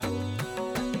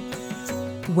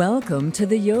Welcome to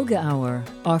the Yoga Hour,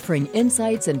 offering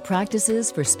insights and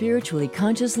practices for spiritually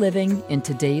conscious living in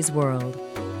today's world.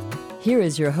 Here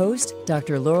is your host,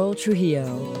 Dr. Laurel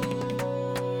Trujillo.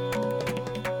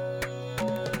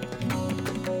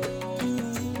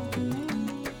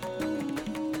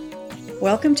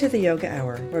 Welcome to the Yoga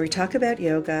Hour, where we talk about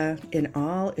yoga in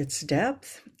all its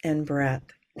depth and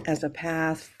breadth as a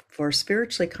path for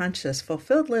spiritually conscious,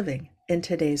 fulfilled living in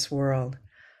today's world.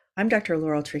 I'm Dr.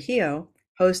 Laurel Trujillo,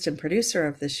 host and producer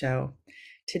of the show.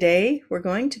 Today, we're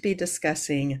going to be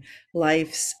discussing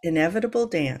life's inevitable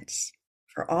dance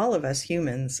for all of us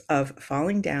humans of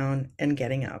falling down and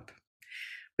getting up.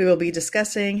 We will be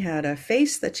discussing how to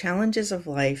face the challenges of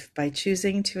life by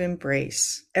choosing to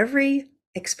embrace every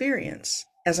experience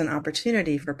as an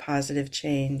opportunity for positive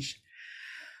change.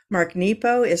 Mark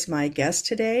Nepo is my guest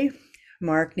today.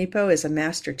 Mark Nepo is a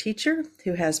master teacher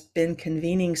who has been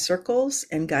convening circles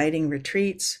and guiding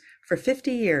retreats for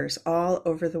 50 years all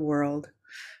over the world.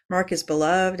 Mark is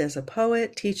beloved as a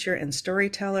poet, teacher, and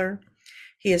storyteller.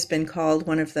 He has been called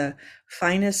one of the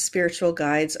finest spiritual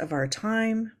guides of our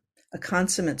time, a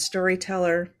consummate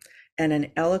storyteller, and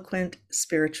an eloquent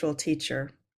spiritual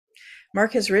teacher.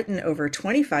 Mark has written over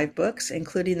 25 books,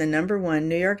 including the #1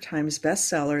 New York Times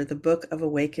bestseller, The Book of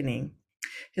Awakening.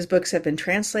 His books have been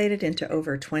translated into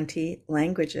over 20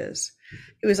 languages.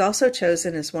 He was also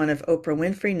chosen as one of Oprah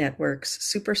Winfrey Network's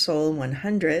Super Soul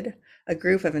 100, a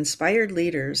group of inspired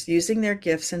leaders using their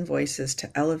gifts and voices to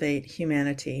elevate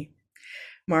humanity.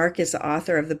 Mark is the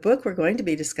author of the book we're going to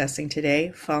be discussing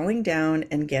today, Falling Down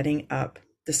and Getting Up,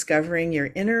 Discovering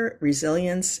Your Inner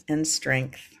Resilience and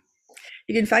Strength.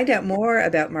 You can find out more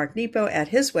about Mark Nepo at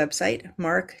his website,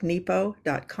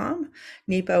 marknepo.com.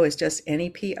 Nepo is just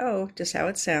N-E-P-O, just how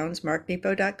it sounds,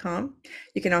 marknepo.com.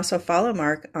 You can also follow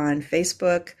Mark on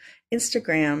Facebook,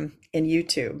 Instagram, and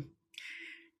YouTube.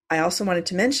 I also wanted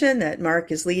to mention that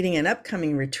Mark is leading an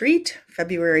upcoming retreat,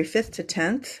 February 5th to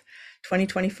 10th,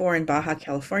 2024 in Baja,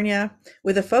 California,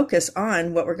 with a focus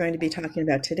on what we're going to be talking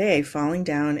about today, falling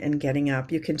down and getting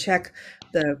up. You can check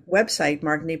the website,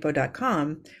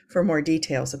 marknepo.com, for more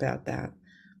details about that.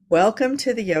 Welcome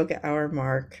to the Yoga Hour,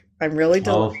 Mark. I'm really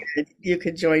delighted you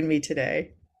could join me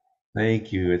today.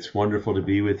 Thank you. It's wonderful to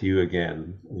be with you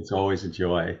again. It's always a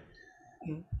joy.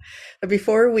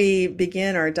 Before we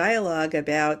begin our dialogue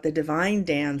about the divine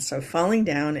dance of falling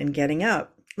down and getting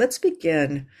up, let's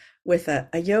begin with a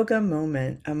yoga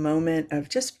moment, a moment of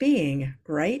just being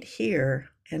right here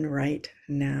and right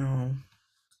now.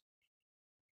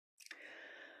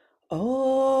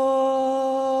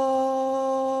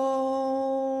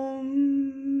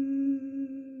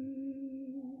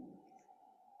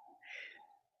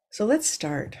 So let's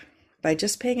start by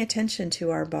just paying attention to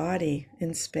our body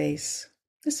in space,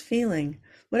 just feeling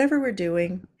whatever we're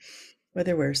doing,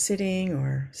 whether we're sitting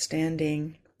or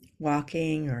standing,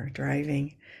 walking or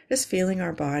driving, just feeling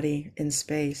our body in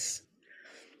space.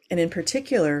 And in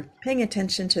particular, paying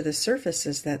attention to the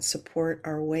surfaces that support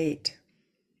our weight.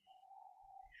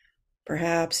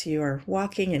 Perhaps you are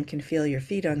walking and can feel your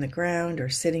feet on the ground, or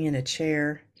sitting in a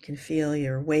chair, you can feel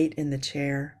your weight in the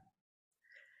chair.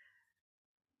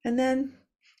 And then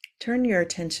turn your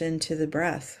attention to the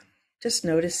breath, just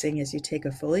noticing as you take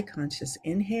a fully conscious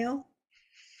inhale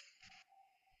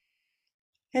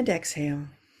and exhale.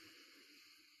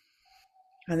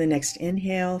 On the next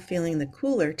inhale, feeling the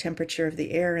cooler temperature of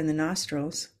the air in the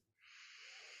nostrils.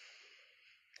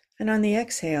 And on the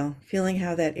exhale, feeling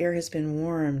how that air has been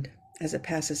warmed as it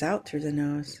passes out through the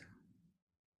nose.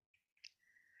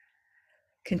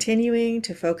 Continuing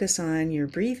to focus on your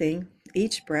breathing,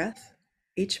 each breath,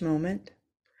 each moment.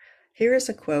 Here is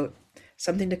a quote,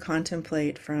 something to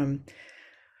contemplate from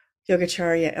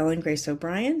Yogacharya Ellen Grace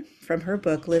O'Brien from her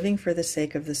book, Living for the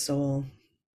Sake of the Soul.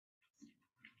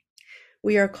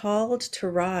 We are called to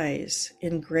rise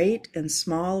in great and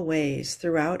small ways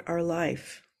throughout our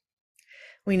life.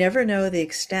 We never know the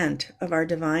extent of our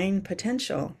divine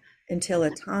potential until a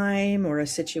time or a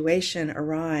situation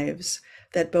arrives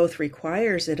that both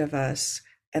requires it of us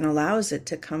and allows it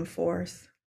to come forth.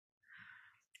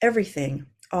 Everything,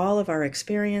 all of our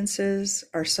experiences,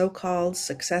 our so-called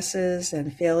successes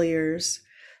and failures,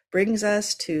 brings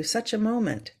us to such a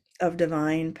moment of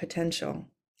divine potential.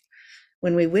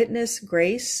 When we witness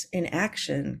grace in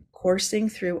action coursing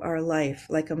through our life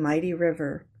like a mighty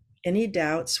river, any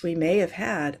doubts we may have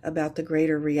had about the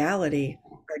greater reality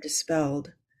are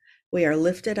dispelled. We are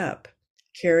lifted up,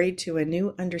 carried to a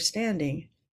new understanding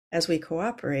as we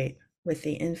cooperate with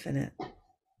the infinite.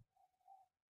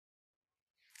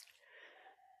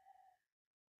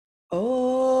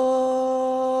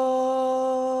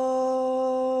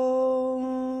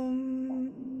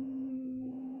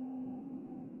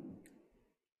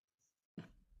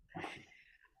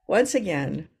 Once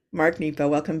again, Mark Nepo,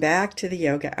 welcome back to the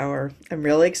Yoga Hour. I'm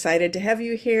really excited to have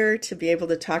you here to be able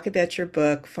to talk about your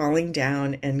book, Falling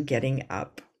Down and Getting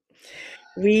Up.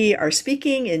 We are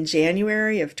speaking in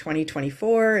January of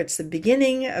 2024. It's the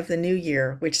beginning of the new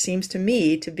year, which seems to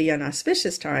me to be an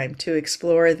auspicious time to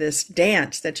explore this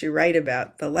dance that you write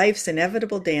about, the life's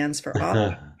inevitable dance for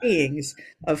all beings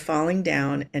of falling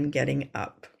down and getting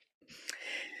up.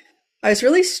 I was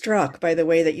really struck by the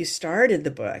way that you started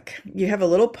the book. You have a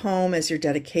little poem as your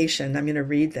dedication. I'm going to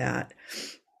read that.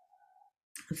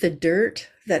 The dirt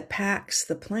that packs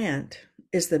the plant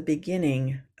is the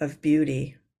beginning of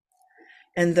beauty.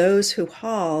 And those who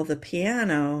haul the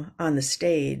piano on the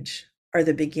stage are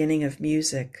the beginning of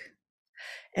music.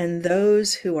 And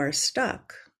those who are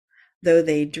stuck, though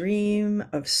they dream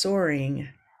of soaring,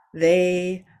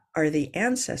 they are the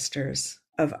ancestors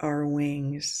of our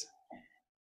wings.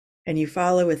 And you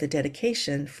follow with a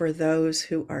dedication for those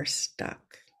who are stuck.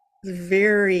 It's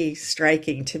very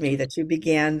striking to me that you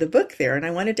began the book there, and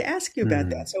I wanted to ask you about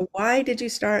that. So why did you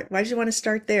want to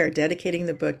start there, dedicating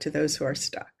the book to those who are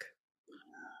stuck?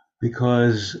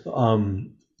 Because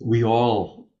we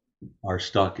all are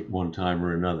stuck at one time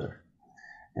or another.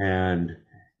 And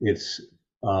it's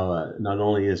not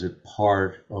only is it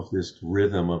part of this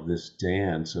rhythm of this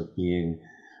dance of being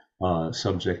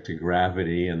subject to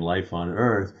gravity and life on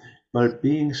Earth, but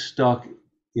being stuck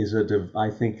is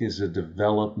I think is a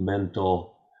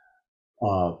developmental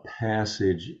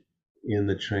passage in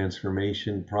the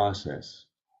transformation process.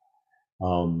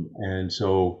 And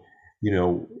so,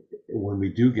 when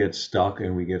we do get stuck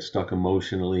and we get stuck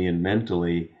emotionally and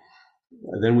mentally,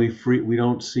 then we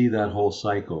don't see that whole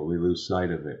cycle. We lose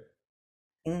sight of it.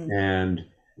 And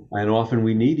often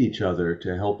we need each other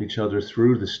to help each other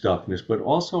through the stuckness. But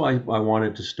also I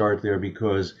wanted to start there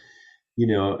because,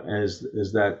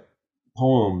 as that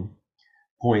poem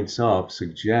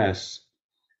suggests,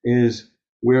 is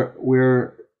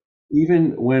we're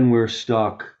even when we're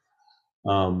stuck,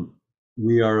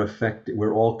 we are affected.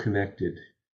 We're all connected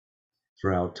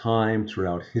throughout time,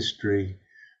 throughout history.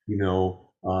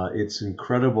 It's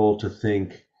incredible to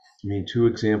think. I mean, two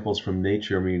examples from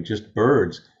nature. I mean, just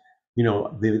birds.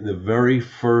 The very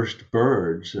first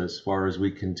birds, as far as we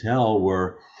can tell,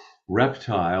 were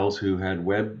reptiles who had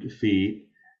webbed feet,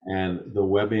 and the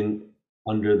webbing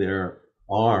under their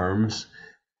arms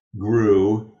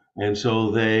grew, and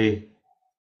so they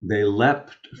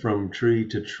leapt from tree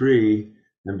to tree,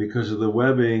 and because of the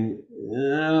webbing,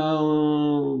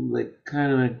 they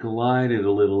kind of glided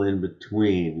a little in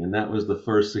between, and that was the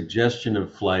first suggestion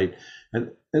of flight.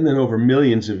 And then over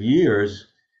millions of years,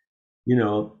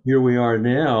 here we are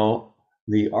now,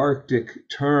 the Arctic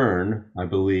tern, I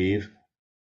believe,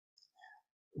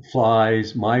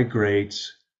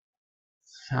 migrates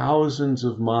thousands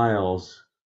of miles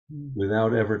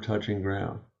without ever touching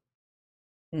ground.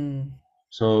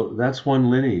 So that's one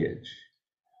lineage.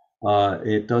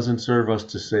 It doesn't serve us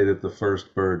to say that the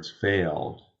first birds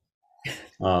failed.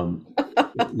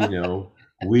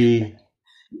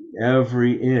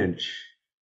 Every inch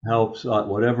helps.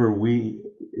 Whatever we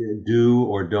do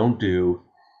or don't do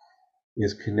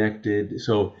is connected.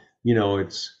 So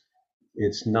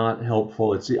it's not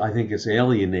helpful. I think it's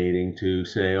alienating to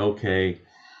say, okay,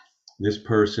 this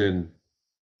person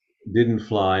didn't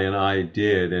fly and I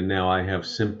did, and now I have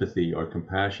sympathy or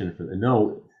compassion for them.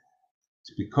 No,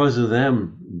 it's because of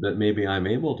them that maybe I'm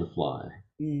able to fly.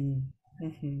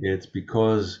 It's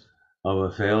because of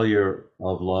a failure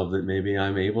of love that maybe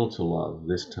I'm able to love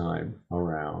this time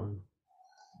around.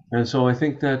 And so I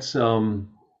think that's so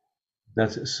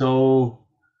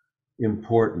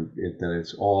important that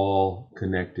it's all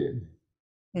connected.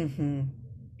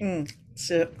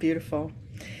 So beautiful.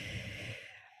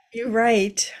 You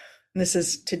write, this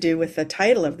is to do with the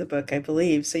title of the book, I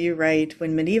believe. So you write,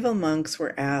 when medieval monks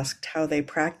were asked how they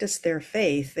practiced their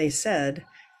faith, they said,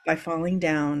 by falling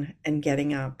down and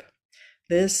getting up.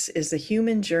 This is the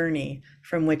human journey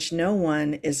from which no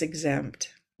one is exempt.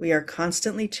 We are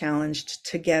constantly challenged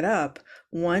to get up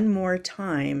one more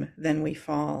time than we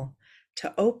fall,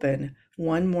 to open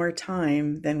one more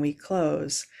time than we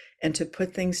close, and to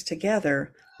put things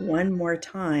together one more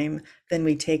time than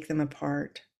we take them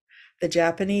apart. The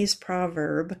Japanese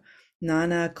proverb,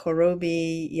 Nana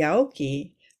Korobi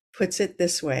Yaoki, puts it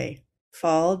this way: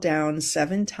 fall down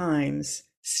 7 times,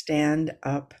 stand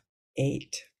up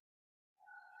 8.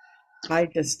 I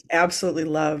just absolutely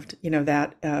loved,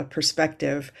 that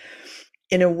perspective.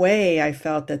 In a way, I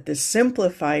felt that the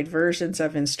simplified versions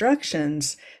of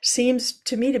instructions seems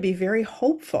to me to be very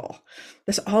hopeful.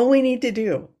 That's all we need to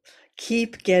do.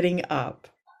 Keep getting up.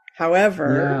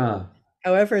 However,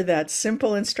 However, that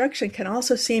simple instruction can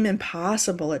also seem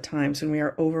impossible at times when we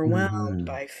are overwhelmed Hmm.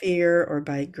 by fear or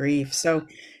by grief. So,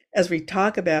 as we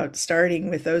talk about starting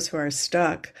with those who are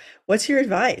stuck, what's your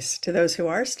advice to those who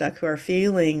are stuck, who are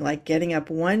feeling like getting up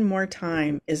one more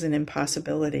time is an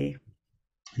impossibility?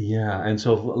 Yeah, and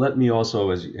so let me also,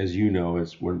 as you know,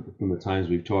 from the times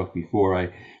we've talked before,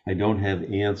 I don't have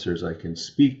answers. I can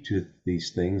speak to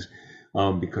these things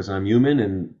because I'm human,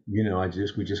 and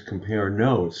we just compare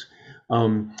notes.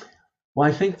 Um, well,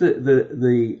 I think that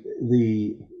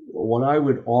the what I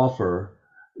would offer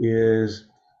is,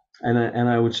 and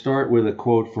I would start with a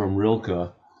quote from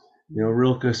Rilke.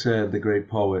 Rilke said, the great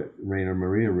poet Rainer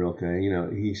Maria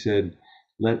Rilke. He said,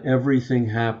 "Let everything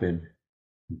happen,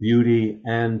 beauty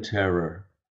and terror.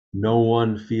 No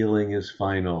one feeling is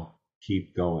final.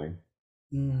 Keep going."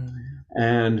 Mm.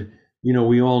 And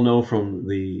we all know from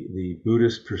the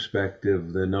Buddhist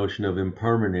perspective the notion of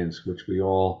impermanence, which we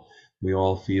all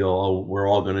feel, oh, we're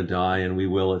all going to die, and we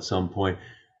will at some point.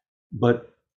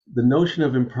 But the notion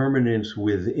of impermanence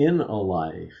within a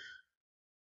life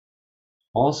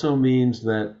also means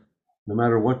that no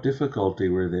matter what difficulty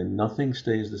we're in, nothing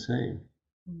stays the same.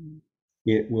 Mm.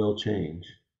 It will change.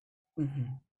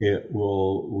 Mhm.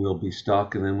 We'll be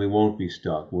stuck, and then we won't be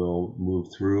stuck. We'll move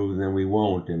through, and then we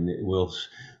won't, and it will,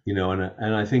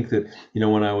 and I think that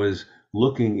when I was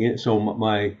looking in, so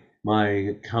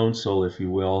my counsel, if you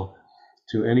will,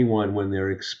 to anyone when they're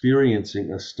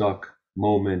experiencing a stuck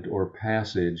moment or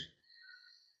passage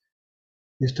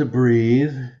is to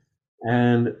breathe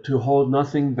and to hold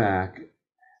nothing back.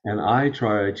 And I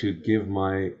try to give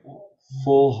my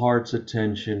full heart's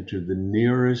attention to the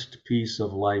nearest piece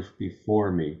of life before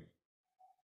me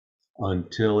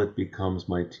until it becomes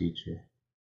my teacher.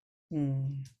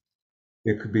 Mm.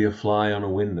 It could be a fly on a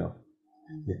window.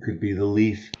 It could be the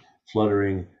leaf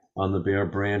fluttering on the bare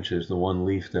branches, the one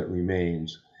leaf that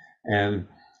remains. And,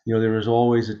 there is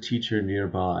always a teacher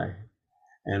nearby.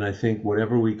 And I think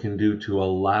whatever we can do to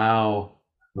allow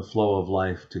the flow of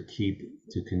life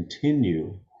to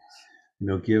continue,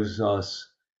 gives us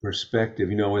perspective.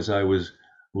 As I was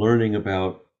learning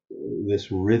about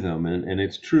this rhythm, and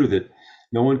it's true that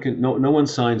no one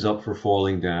signs up for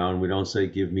falling down. We don't say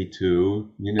give me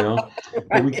two,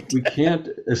 but we Right. we can't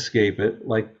escape it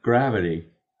like gravity.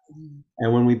 Mm.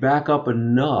 And when we back up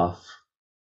enough,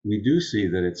 we do see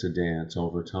that it's a dance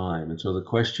over time. And so the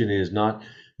question is not,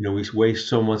 we waste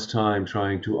so much time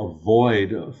trying to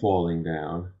avoid falling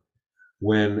down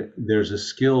when there's a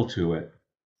skill to it.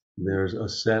 There's a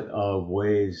set of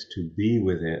ways to be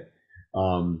with it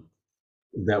um,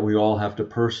 that we all have to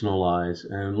personalize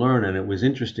and learn. And it was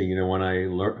interesting, when I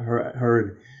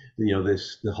heard,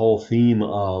 the whole theme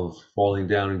of falling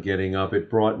down and getting up.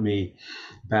 It brought me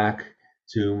back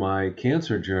to my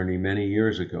cancer journey many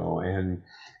years ago, and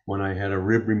when I had a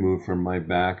rib removed from my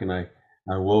back, and I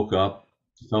woke up,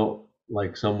 felt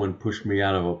like someone pushed me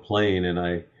out of a plane, and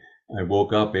I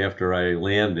woke up after I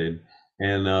landed,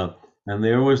 and and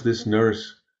there was this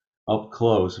nurse up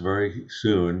close very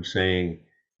soon saying,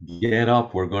 "Get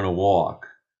up, we're going to walk."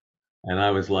 And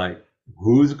I was like,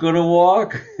 "Who's going to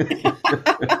walk?"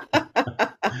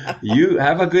 You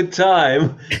have a good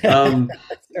time. Um,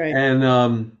 That's right. and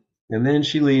um, and then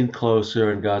she leaned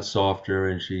closer and got softer,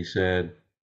 and she said,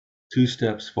 "Two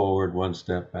steps forward, one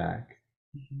step back.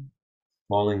 Mhm.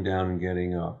 Falling down and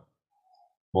getting up.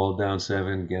 Fall down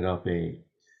 7, get up 8."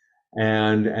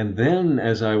 And then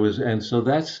and so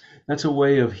that's a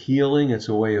way of healing. It's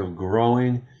a way of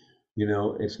growing.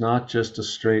 It's not just a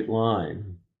straight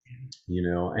line.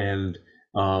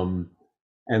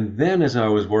 And then as I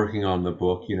was working on the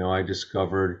book, I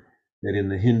discovered that in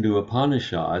the Hindu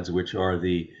Upanishads, which are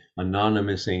the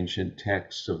anonymous ancient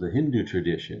texts of the Hindu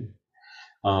tradition,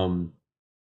 um,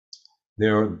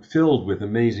 they're filled with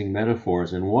amazing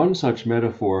metaphors. And one such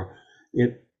metaphor,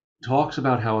 it talks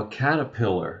about how a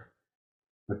caterpillar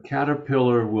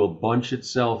will bunch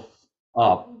itself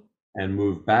up and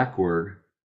move backward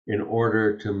in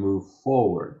order to move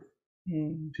forward.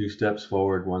 Mm. 2 steps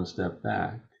forward, 1 step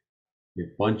back.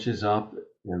 It bunches up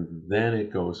and then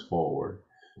it goes forward.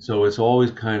 So it's always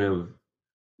kind of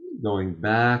going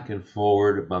back and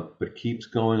forward, but keeps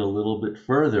going a little bit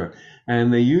further.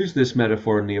 And they use this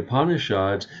metaphor in the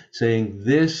Upanishads, saying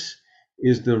this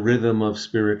is the rhythm of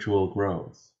spiritual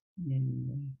growth.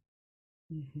 Mm.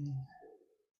 Mhm.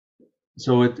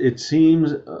 So it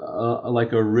seems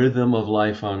like a rhythm of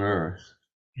life on earth.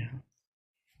 Yeah.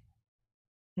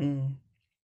 Mm.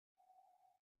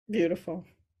 Beautiful.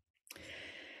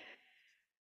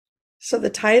 So,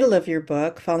 the title of your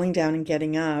book, Falling Down and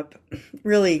Getting Up,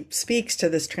 really speaks to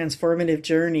this transformative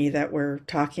journey that we're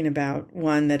talking about,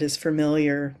 one that is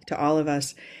familiar to all of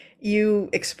us.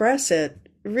 You express it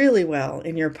really well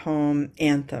in your poem,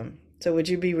 Anthem. So, would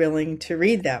you be willing to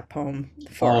read that poem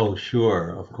for us? Oh, sure,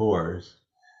 of course.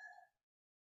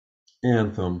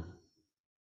 Anthem.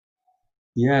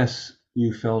 Yes,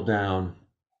 you fell down.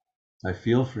 I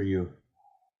feel for you,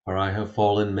 for I have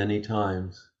fallen many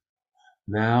times.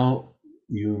 Now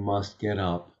you must get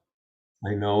up.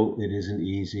 I know it isn't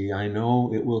easy. I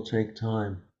know it will take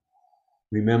time.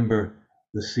 Remember,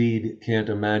 the seed can't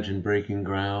imagine breaking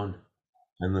ground,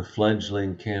 and the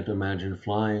fledgling can't imagine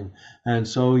flying, and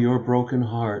so your broken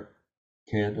heart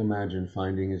can't imagine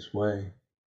finding its way.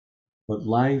 But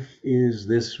life is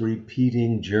this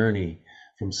repeating journey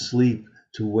from sleep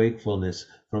to wakefulness,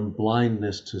 from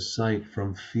blindness to sight,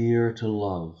 from fear to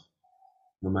love.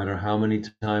 No matter how many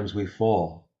times we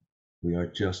fall, we are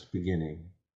just beginning.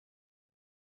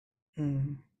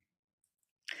 Mm,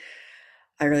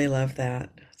 I really love that.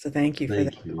 So, thank you for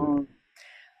that Thank you. poem.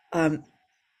 Um,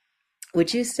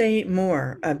 would you say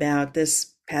more about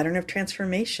this pattern of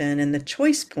transformation and the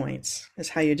choice points, is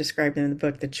how you described them in the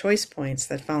book, the choice points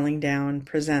that falling down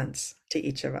presents to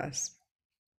each of us?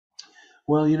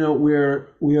 Well,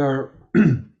 we are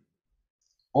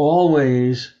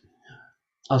always.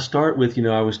 I'll start with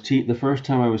the first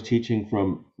time I was teaching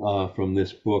from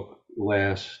this book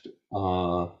last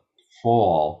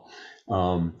fall.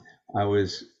 Um, I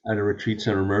was at a retreat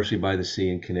center, Mercy by the Sea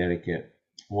in Connecticut,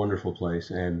 wonderful place,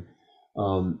 and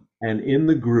in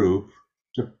the group,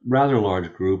 it's a rather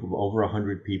large group of over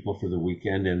 100 people for the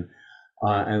weekend, and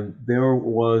there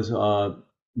was a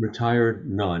retired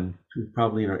nun, who was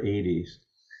probably in her 80s.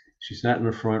 She sat in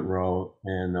the front row,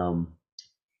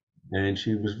 and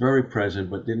she was very present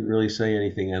but didn't really say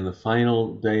anything. And the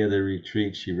final day of the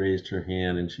retreat, she raised her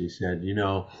hand and she said,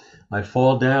 I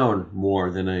fall down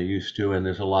more than I used to, and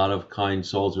there's a lot of kind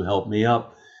souls who help me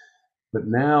up. But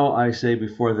now I say,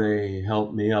 before they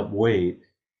help me up, wait,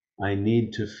 I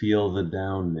need to feel the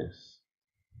downness.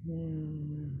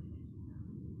 Mm.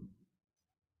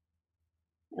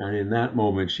 And in that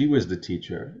moment, she was the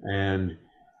teacher. And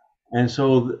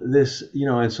so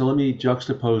let me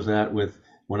juxtapose that with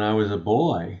when I was a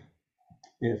boy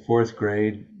in fourth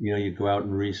grade. You'd go out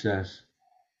in recess.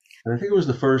 And I think it was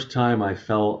the first time I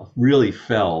really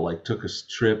fell, like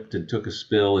tripped and took a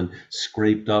spill and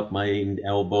scraped up my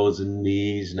elbows and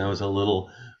knees. And I was a little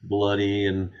bloody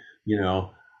and, you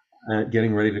know,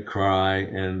 getting ready to cry.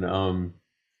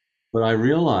 But I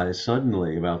realized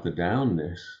suddenly about the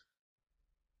downness.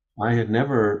 I had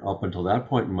never, up until that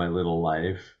point in my little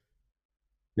life,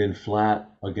 been flat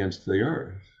against the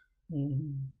earth.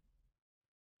 Mm.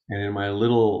 And in my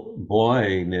little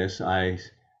boyness, I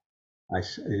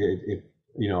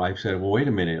said, well, wait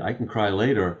a minute, I can cry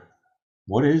later.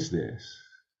 What is this?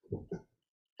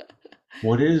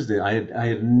 What is this? I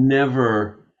had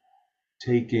never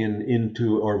taken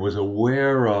into or was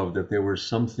aware of that there was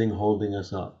something holding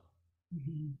us up.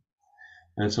 Mhm.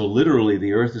 And so literally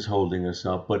the earth is holding us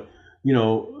up, but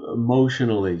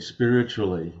emotionally,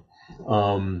 spiritually,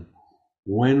 um,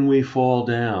 when we fall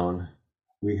down,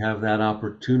 we have that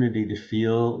opportunity to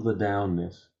feel the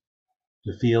downness,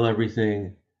 to feel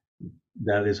everything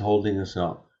that is holding us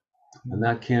up. And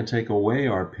that can't take away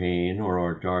our pain or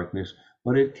our darkness,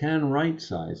 but it can right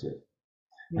size it.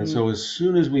 And Mm. so as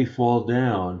soon as we fall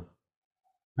down,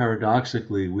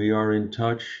 paradoxically, we are in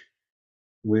touch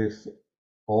with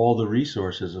all the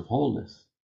resources of wholeness.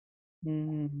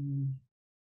 Mm.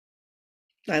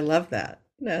 I love that.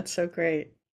 That's so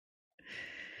great.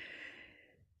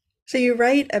 So you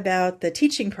write about the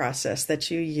teaching process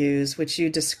that you use, which you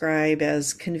describe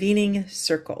as convening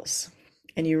circles.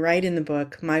 And you write in the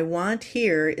book, my want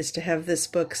here is to have this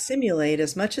book simulate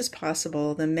as much as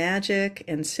possible the magic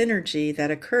and synergy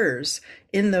that occurs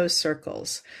in those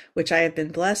circles, which I have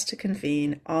been blessed to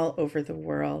convene all over the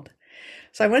world.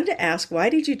 So I wanted to ask, why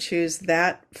did you choose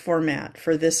that format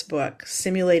for this book,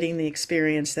 simulating the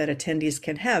experience that attendees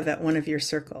can have at one of your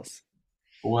circles?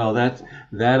 Well, that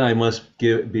I must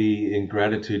be in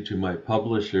gratitude to my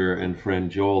publisher and friend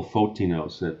Joel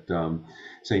Fotinos at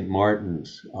St.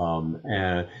 Martin's,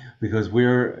 because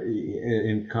we're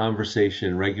in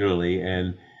conversation regularly,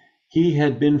 and he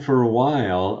had been for a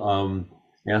while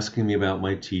asking me about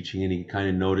my teaching, and he kind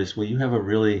of noticed, well, you have a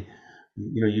really,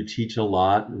 you teach a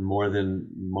lot, more than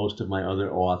most of my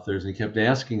other authors, and he kept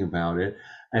asking about it,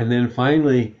 and then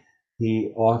finally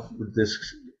he offered this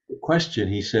question.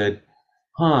 He said,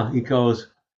 he goes,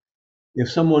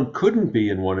 if someone couldn't be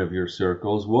in one of your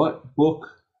circles, what book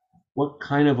what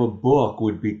kind of a book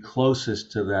would be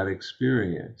closest to that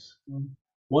experience?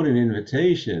 What an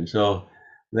invitation. So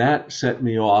that set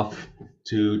me off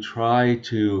to try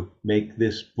to make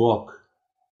this book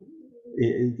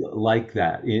like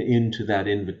that, into that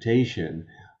invitation.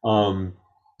 Um,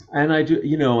 and I do,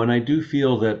 and I do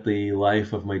feel that the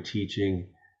life of my teaching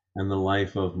and the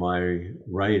life of my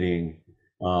writing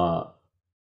uh,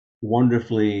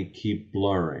 wonderfully keep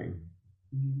blurring.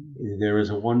 There is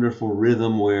a wonderful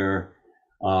rhythm where,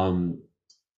 um,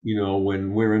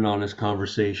 when we're in honest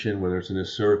conversation, whether it's in a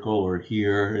circle or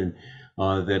here, and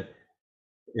that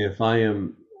if I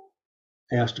am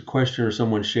asked a question or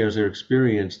someone shares their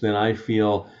experience, then I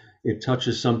feel it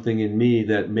touches something in me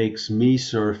that makes me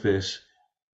surface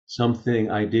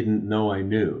something I didn't know I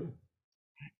knew.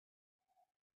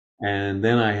 And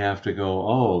then I have to go,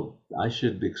 oh, I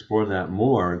should explore that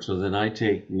more. And so then I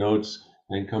take notes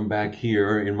and come back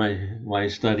here in my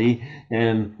study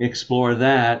and explore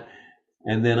that.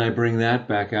 And then I bring that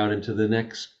back out into the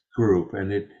next group.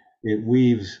 And it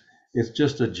weaves, it's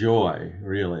just a joy,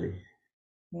 really.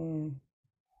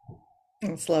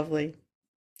 That's lovely.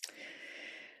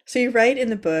 So you write in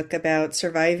the book about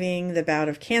surviving the bout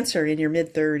of cancer in your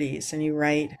mid-30s, and you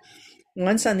write,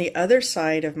 once on the other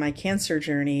side of my cancer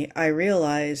journey, I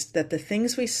realized that the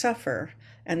things we suffer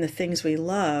and the things we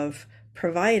love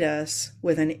provide us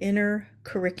with an inner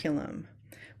curriculum.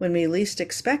 When we least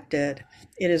expect it,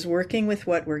 it is working with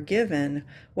what we're given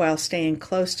while staying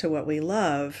close to what we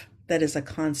love that is a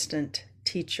constant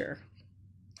teacher.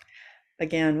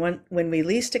 Again, when we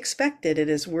least expect it, it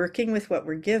is working with what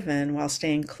we're given while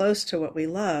staying close to what we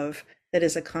love that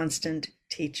is a constant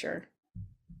teacher.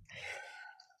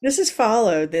 This is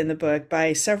followed in the book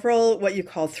by several what you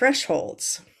call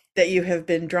thresholds that you have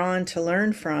been drawn to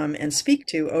learn from and speak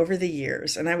to over the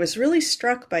years. And I was really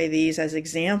struck by these as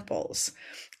examples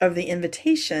of the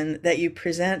invitation that you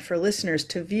present for listeners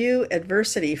to view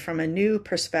adversity from a new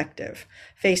perspective,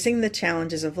 facing the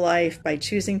challenges of life by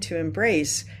choosing to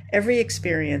embrace every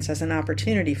experience as an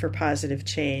opportunity for positive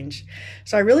change.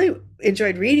 So I really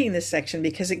enjoyed reading this section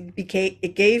because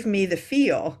it gave me the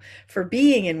feel for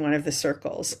being in one of the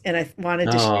circles, and I wanted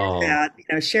to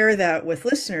Oh, share that with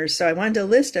listeners. So I wanted to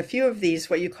list a few of these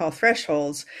what you call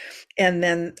thresholds, and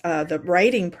then the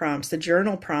writing prompts, the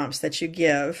journal prompts that you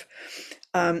give,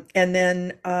 and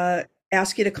then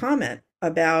ask you to comment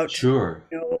about sure.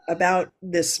 about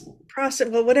this process,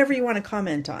 well, whatever you want to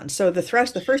comment on. So the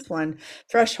first one,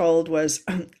 threshold, was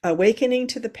awakening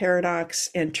to the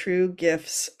paradox and true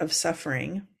gifts of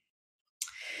suffering.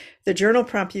 The journal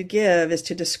prompt you give is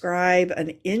to describe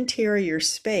an interior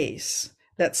space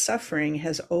that suffering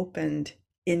has opened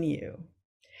in you.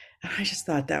 And I just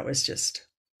thought that was just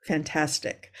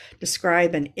fantastic.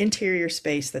 Describe an interior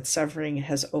space that suffering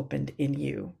has opened in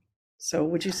you. So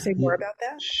would you say more Yeah, about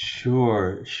that?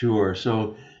 sure, sure.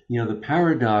 So, the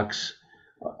paradox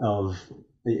of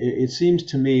it seems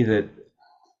to me that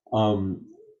um,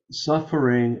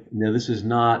 suffering, now this is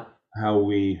not how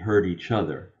we hurt each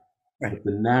other, Right. but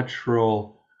the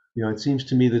natural, it seems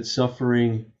to me that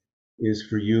suffering is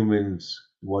for humans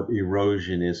what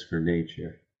erosion is for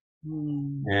nature.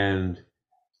 Mm. And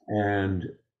and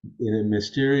in a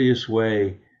mysterious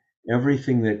way,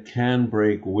 everything that can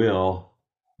break will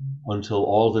until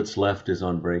all that's left is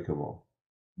unbreakable.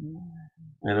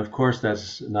 And of course,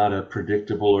 that's not a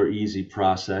predictable or easy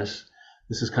process.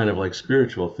 This is kind of like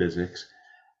spiritual physics.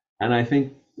 And I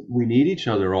think we need each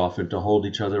other often to hold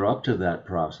each other up to that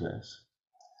process.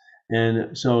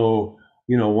 And so,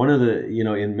 one of the,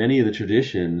 in many of the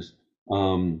traditions,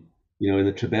 in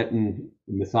the Tibetan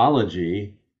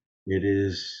mythology, it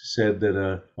is said that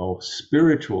a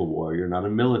spiritual warrior, not a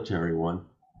military one,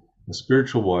 a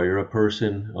spiritual warrior, a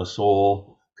person, a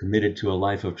soul committed to a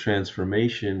life of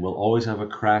transformation will always have a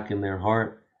crack in their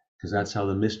heart because that's how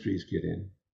the mysteries get in.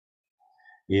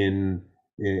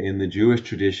 In the Jewish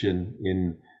tradition,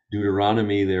 in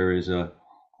Deuteronomy, there is a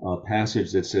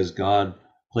passage that says God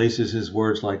places his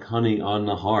words like honey on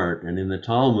the heart. And in the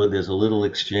Talmud, there's a little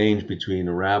exchange between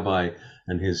a rabbi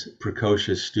and his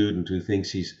precocious student who thinks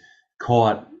he's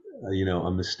caught,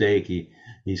 a mistake.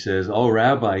 He says, "Oh,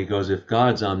 Rabbi," he goes, "if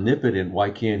God's omnipotent, why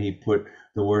can't he put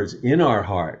the words in our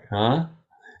heart, huh?"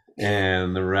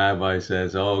 And the rabbi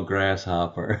says, "Oh,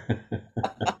 grasshopper."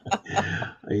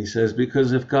 He says,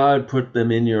 "Because if God put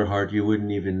them in your heart, you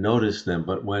wouldn't even notice them.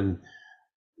 But when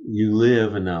you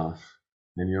live enough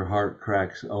and your heart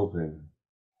cracks open,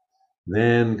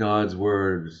 then God's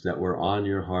words that were on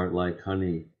your heart like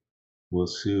honey will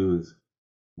soothe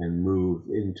and move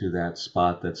into that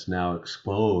spot that's now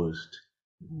exposed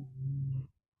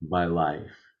by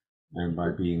life." and by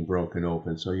being broken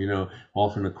open. So,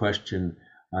 often a question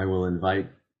I will invite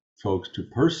folks to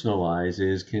personalize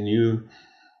is, can you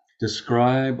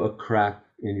describe a crack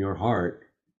in your heart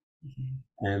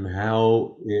and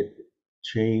how it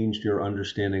changed your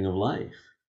understanding of life?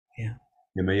 Yeah.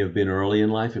 It may have been early in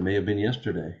life, it may have been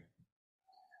yesterday.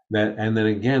 And then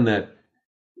again,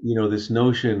 this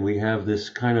notion, we have this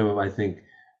kind of, I think,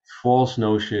 false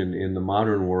notion in the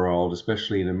modern world,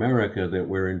 especially in America, that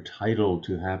we're entitled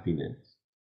to happiness.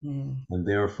 And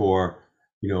therefore,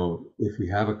 if we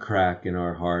have a crack in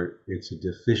our heart, it's a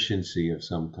deficiency of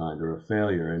some kind or a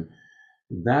failure. And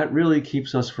that really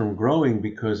keeps us from growing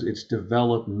because it's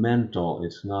developmental.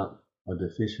 It's not a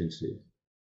deficiency.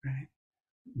 Right.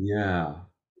 Yeah.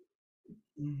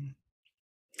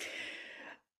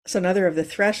 So another of the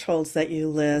thresholds that you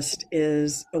list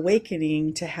is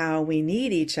awakening to how we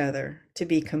need each other to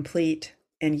be complete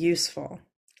and useful.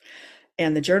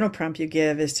 And the journal prompt you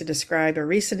give is to describe a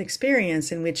recent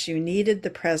experience in which you needed the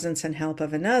presence and help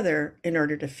of another in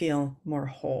order to feel more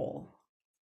whole.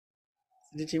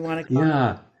 Did you want to comment?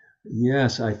 Yeah.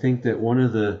 Yes. I think that one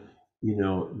of the,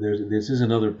 this is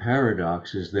another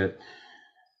paradox, is that,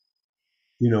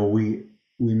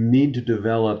 we need to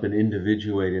develop and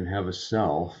individuate and have a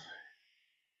self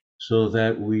so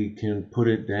that we can put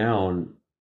it down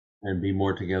and be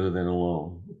more together than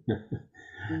alone.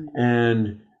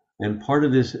 And part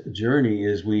of this journey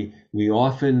is we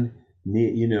often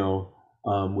need,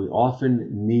 we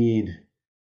often need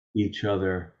each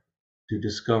other to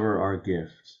discover our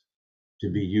gifts, to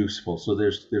be useful. So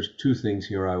there's two things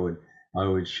here I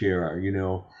would share.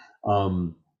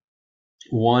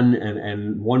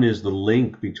 One is the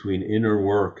link between inner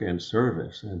work and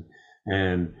service.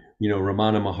 And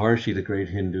Ramana Maharshi, the great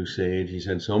Hindu sage, he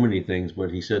said so many things,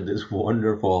 but he said this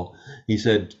wonderful. He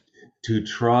said, to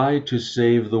try to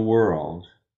save the world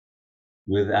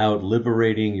without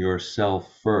liberating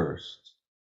yourself first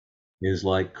is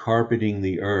like carpeting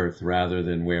the earth rather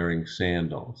than wearing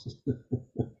sandals.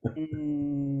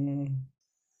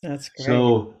 That's great.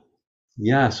 So,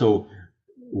 yeah, so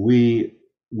we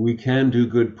can do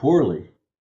good poorly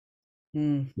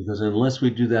because unless we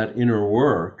do that inner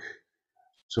work,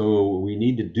 so we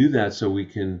need to do that so we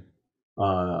can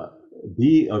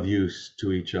be of use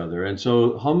to each other. And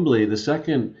so humbly, the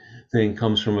second thing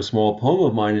comes from a small poem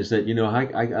of mine, is that,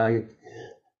 I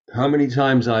how many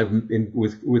times I've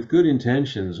with good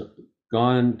intentions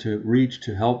gone to reach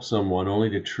to help someone only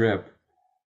to trip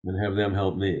and have them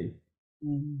help me.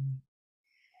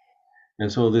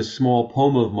 And so this small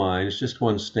poem of mine, it's just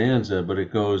one stanza, but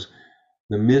it goes,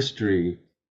 the mystery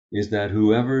is that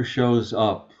whoever shows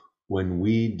up when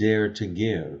we dare to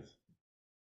give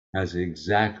has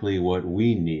exactly what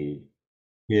we need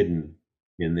hidden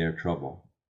in their trouble.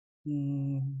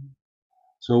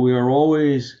 So we are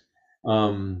always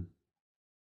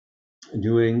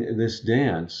doing this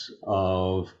dance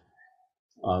of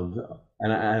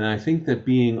and I think that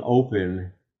being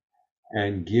open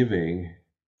and giving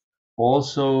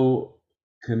also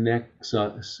connects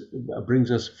us,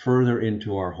 brings us further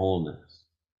into our wholeness.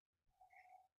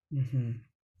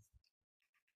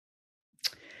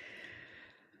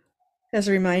 As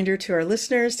a reminder to our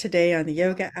listeners, today on the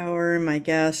Yoga Hour, my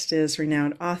guest is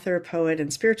renowned author, poet,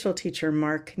 and spiritual teacher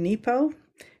Mark Nepo.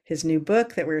 His new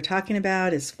book that we were talking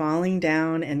about is Falling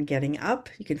Down and Getting Up.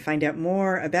 You can find out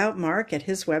more about Mark at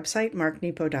his website,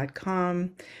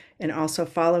 marknepo.com, and also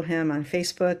follow him on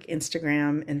Facebook,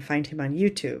 Instagram, and find him on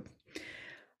YouTube.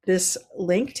 This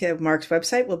link to Mark's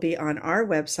website will be on our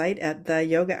website at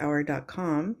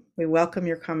theyogahour.com. We welcome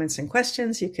your comments and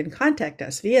questions. You can contact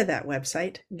us via that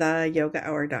website,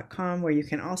 theyogahour.com, where you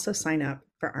can also sign up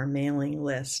for our mailing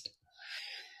list.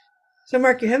 So,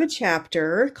 Mark, you have a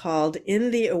chapter called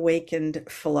In the Awakened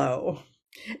Flow.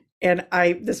 And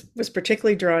I was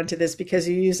particularly drawn to this because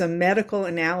you use a medical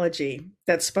analogy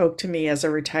that spoke to me as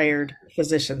a retired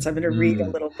physician. So I'm going to read a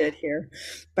little bit here.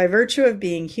 By virtue of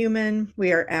being human,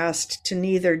 we are asked to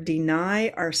neither deny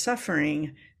our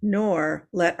suffering nor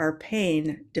let our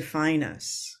pain define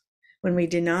us. When we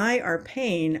deny our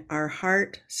pain, our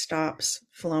heart stops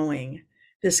flowing.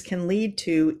 This can lead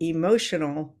to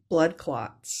emotional blood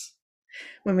clots.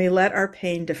 When we let our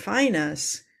pain define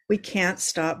us, we can't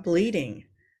stop bleeding.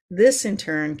 This, in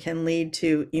turn, can lead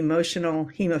to emotional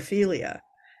hemophilia.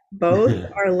 Both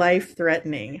are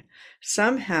life-threatening.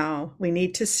 Somehow, we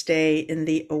need to stay in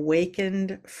the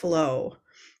awakened flow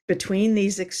between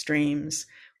these extremes,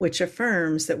 which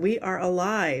affirms that we are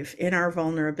alive in our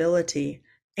vulnerability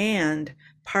and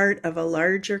part of a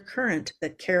larger current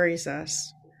that carries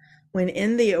us. When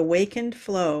in the awakened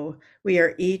flow, we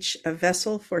are each a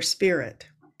vessel for spirit,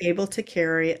 able to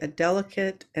carry a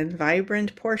delicate and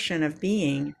vibrant portion of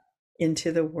being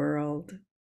into the world.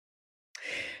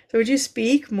 So, would you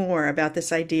speak more about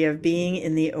this idea of being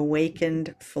in the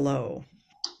awakened flow?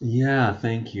 Yeah,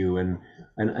 thank you. And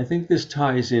I think this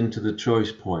ties into the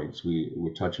choice points we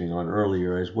were touching on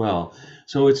earlier as well.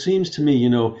 So it seems to me,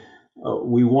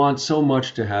 we want so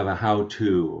much to have a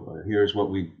how-to. Here's what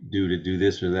we do to do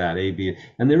this or that, A, B,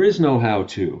 and there is no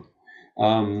how-to.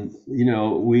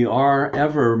 We are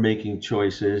ever making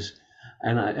choices,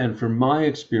 and from my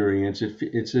experience,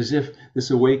 it's as if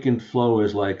this awakened flow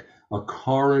is like a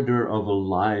corridor of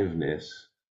aliveness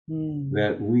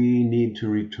that we need to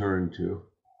return to.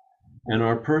 And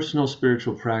our personal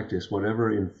spiritual practice,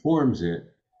 whatever informs it,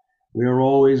 we are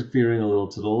always veering a little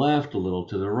to the left, a little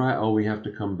to the right. Oh, we have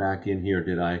to come back in here.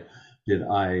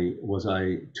 Was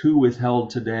I too withheld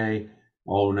today?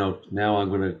 Oh, no, now I'm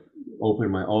going to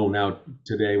open now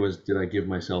did I give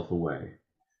myself away?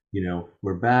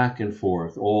 We're back and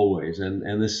forth always.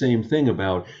 And the same thing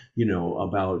about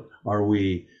are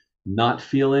we not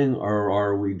feeling or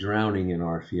are we drowning in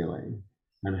our feeling?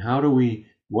 And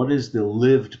what is the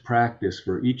lived practice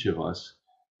for each of us?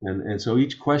 And so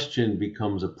each question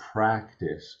becomes a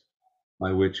practice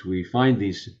by which we find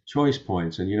these choice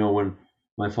points. And when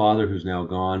my father, who's now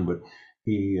gone, but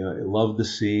he loved the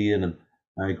sea, and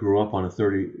I grew up on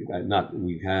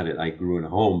I grew in a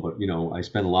home, but I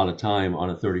spent a lot of time on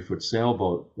a 30-foot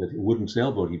sailboat, a wooden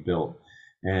sailboat he built.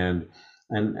 And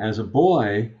as a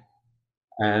boy,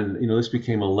 and this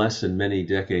became a lesson many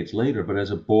decades later, but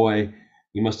as a boy,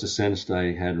 he must have sensed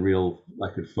I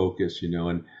could focus,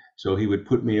 and so he would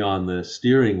put me on the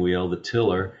steering wheel, the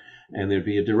tiller, and there'd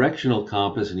be a directional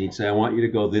compass, and he'd say, I want you to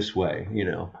go this way,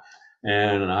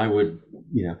 and I would,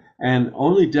 and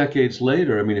only decades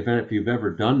later, I mean, if you've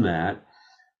ever done that,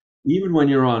 even when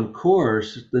you're on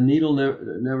course, the needle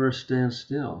never stands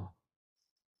still.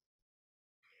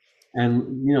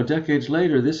 And, decades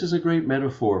later, this is a great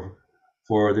metaphor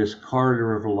for this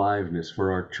corridor of aliveness,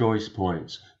 for our choice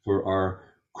points, for our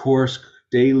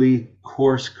daily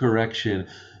course correction,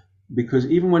 because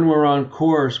even when we're on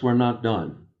course, we're not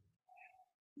done.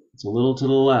 It's a little to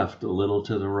the left, a little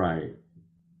to the right.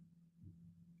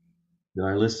 Did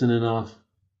I listen enough?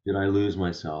 Did I lose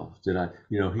myself? Did I,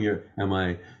 am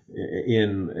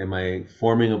I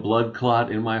forming a blood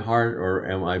clot in my heart, or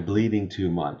am I bleeding too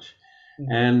much?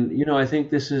 And, I think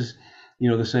this is,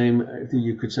 the same,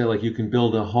 you could say, like, you can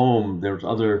build a home. There's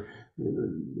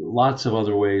lots of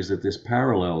other ways that this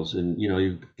parallels, and,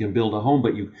 you can build a home,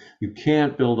 but you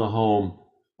can't build a home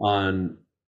on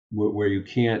where you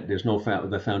can't,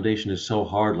 the foundation is so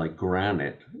hard, like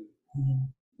granite.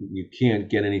 You can't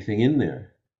get anything in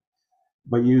there.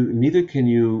 But neither can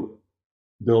you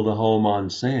build a home on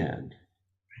sand.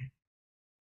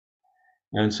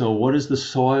 And so what is the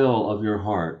soil of your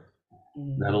heart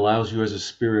that allows you as a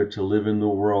spirit to live in the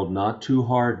world, not too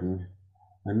hardened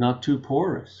and not too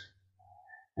porous?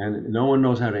 And no one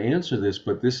knows how to answer this,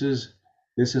 but this is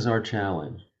our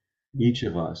challenge, each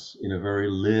of us, in a very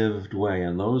lived way.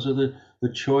 And those are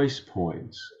the choice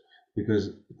points,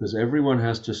 because everyone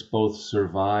has to both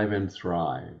survive and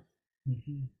thrive.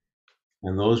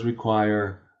 And those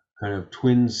require kind of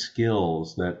twin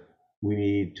skills that we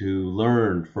need to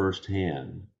learn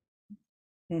firsthand.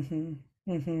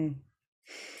 I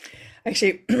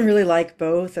actually really like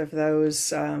both of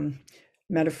those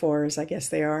metaphors, I guess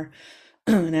they are,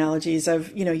 analogies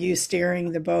of, you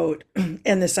steering the boat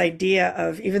and this idea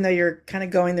of, even though you're kind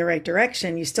of going the right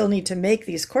direction, you still need to make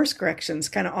these course corrections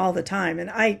kind of all the time.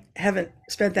 And I haven't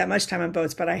spent that much time on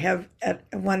boats, but I have at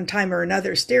one time or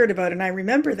another steered a boat, and I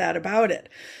remember that about it.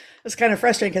 It's kind of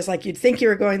frustrating because, like, you'd think you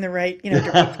were going the right,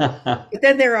 direction, but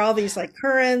then there are all these like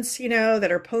currents,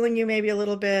 that are pulling you maybe a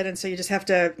little bit, and so you just have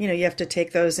to, you have to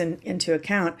take those into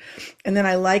account. And then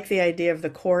I like the idea of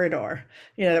the corridor,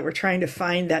 that we're trying to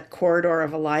find that corridor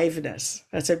of aliveness.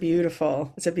 It's a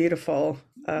beautiful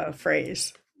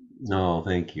phrase. No,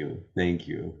 thank you.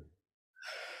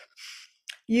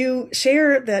 You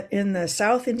share that in the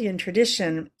South Indian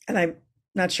tradition, and I'm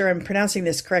not sure I'm pronouncing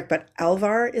this correct, but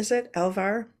Alvar, is it?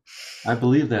 Alvar? I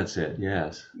believe that's it,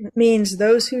 yes. It means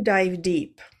those who dive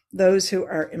deep, those who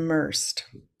are immersed.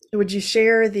 Would you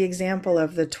share the example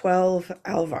of the 12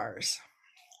 Alvars?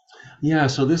 Yeah,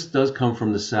 so this does come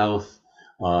from the South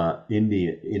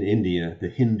India,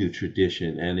 the Hindu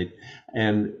tradition,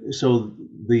 and so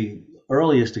the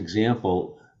earliest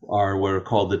example are what are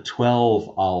called the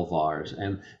 12 Alvars,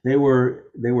 and they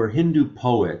were Hindu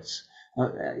poet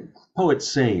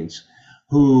saints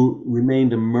who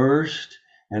remained immersed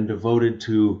and devoted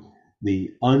to the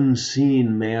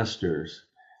unseen masters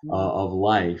of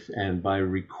life, and by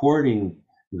recording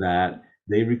that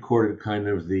they recorded kind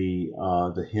of the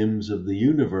hymns of the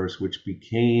universe, which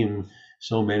became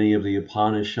so many of the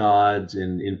Upanishads,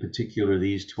 and in particular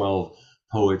these 12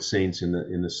 poet saints in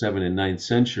the 7th and 9th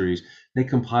centuries. They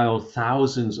compiled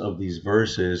thousands of these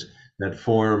verses that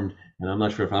formed, and I'm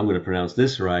not sure if I'm going to pronounce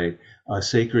this right, a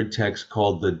sacred text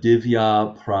called the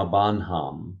Divya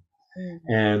Prabandham.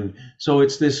 And so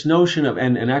it's this notion of,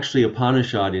 and actually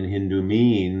Upanishad in Hindu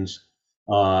means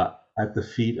at the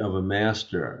feet of a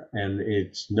master. And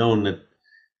it's known that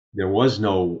there was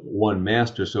no one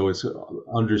master, so it's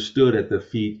understood at the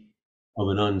feet of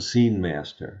an unseen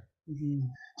master. Mm-hmm.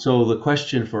 So the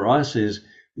question for us is,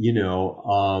 in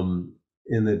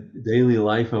the daily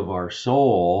life of our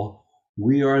soul,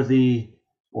 we are the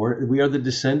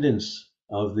descendants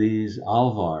of these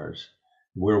Alvars.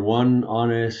 We're one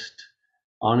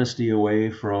honesty away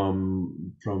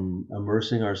from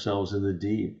immersing ourselves in the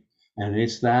deep, and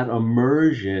it's that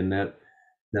immersion that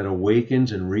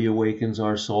awakens and reawakens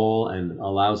our soul and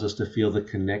allows us to feel the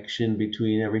connection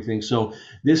between everything. So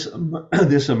this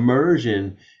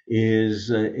immersion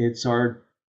is it's our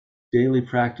daily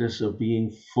practice of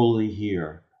being fully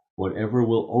here, whatever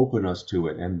will open us to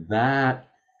it, and that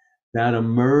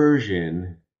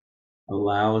immersion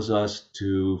allows us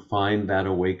to find that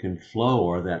awakened flow,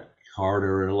 or that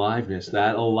corridor and aliveness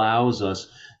that allows us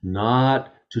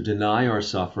not to deny our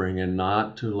suffering and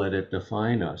not to let it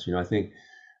define us. I think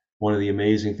one of the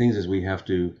amazing things is we have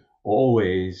to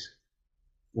always,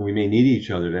 and we may need each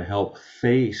other to help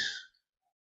face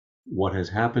what has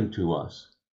happened to us,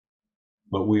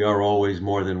 but we are always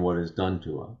more than what is done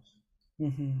to us.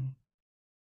 Mm-hmm.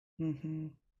 Mm-hmm.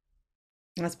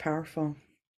 That's powerful.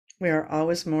 We are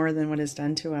always more than what is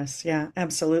done to us. Yeah,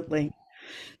 absolutely.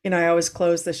 I always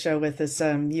close the show with this,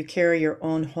 you carry your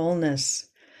own wholeness,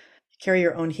 carry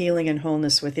your own healing and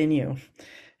wholeness within you,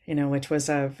 which was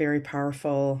a very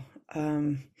powerful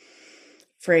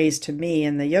phrase to me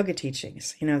in the yoga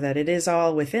teachings, that it is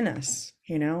all within us,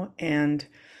 and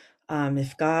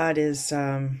if God is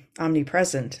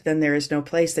omnipresent, then there is no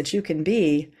place that you can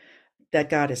be that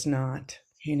God is not,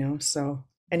 so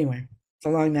anyway, it's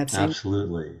along that same.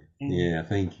 Absolutely. Yeah,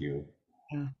 thank you.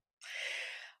 Yeah.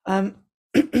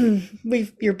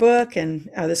 Your book and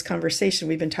this conversation,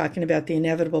 we've been talking about the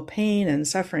inevitable pain and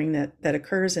suffering that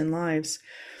occurs in lives,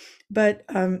 but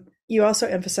you also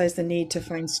emphasize the need to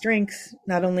find strength,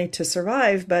 not only to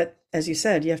survive, but as you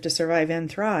said, you have to survive and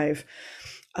thrive.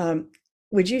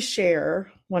 Would you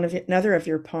share another of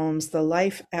your poems, The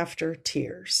Life After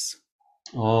Tears?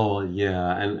 Oh,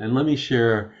 yeah. And let me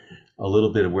share a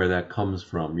little bit of where that comes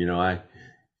from.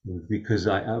 Because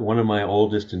one of my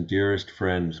oldest and dearest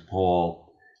friends,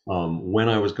 Paul, when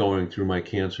I was going through my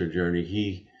cancer journey,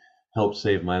 he helped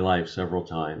save my life several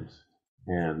times.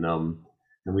 And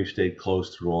we've stayed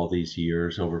close through all these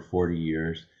years, over 40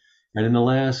 years. And in the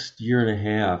last year and a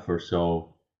half or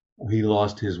so, he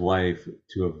lost his wife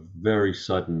to a very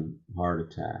sudden heart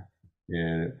attack.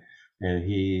 And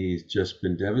he's just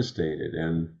been devastated.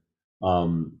 And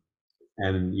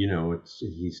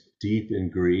he's deep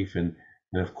in grief, and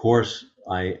of course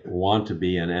I want to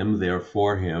be and am there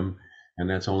for him, and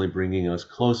that's only bringing us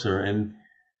closer. And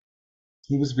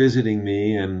he was visiting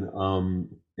me, and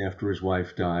after his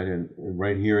wife died, and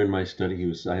right here in my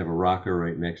study, I have a rocker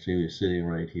right next to me. He was sitting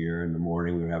right here in the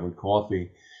morning. We were having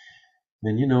coffee,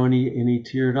 and he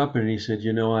teared up, and he said,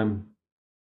 I'm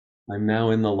now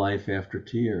in the life after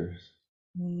tears.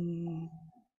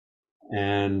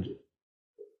 And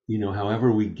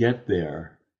however we get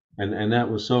there, and that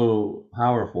was so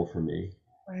powerful for me.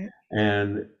 Right.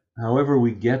 And however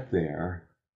we get there,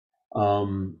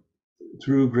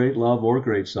 through great love or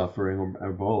great suffering,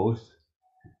 or both,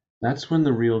 that's when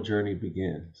the real journey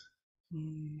begins.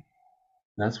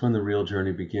 That's when the real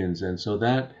journey begins. And so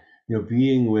that,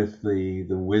 being with the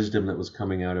wisdom that was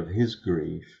coming out of his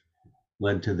grief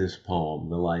led to this poem,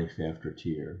 The Life After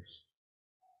Tears.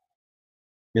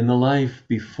 In the life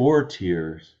before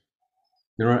tears,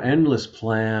 there are endless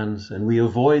plans, and we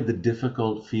avoid the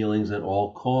difficult feelings at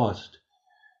all cost,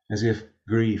 as if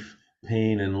grief,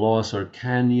 pain, and loss are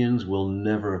canyons we'll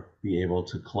never be able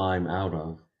to climb out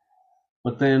of.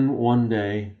 But then one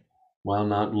day, while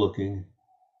not looking,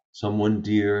 someone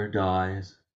dear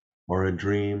dies, or a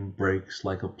dream breaks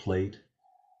like a plate,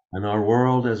 and our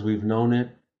world as we've known it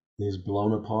is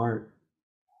blown apart.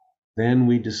 Then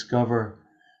we discover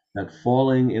that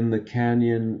falling in the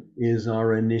canyon is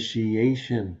our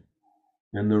initiation,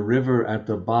 and the river at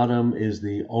the bottom is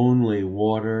the only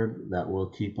water that will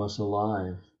keep us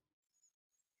alive.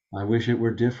 I wish it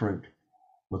were different,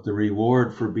 but the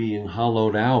reward for being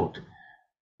hollowed out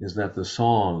is that the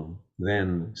song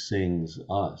then sings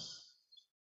us.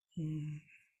 Mm.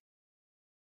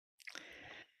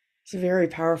 It's a very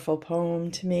powerful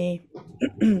poem to me.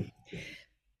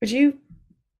 Would you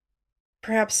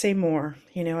perhaps say more,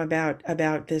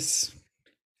 about this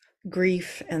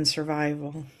grief and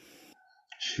survival?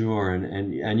 Sure,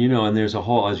 and there's a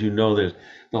whole, as you know, there's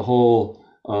the whole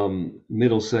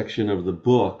middle section of the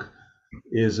book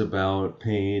is about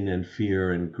pain and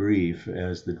fear and grief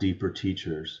as the deeper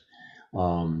teachers.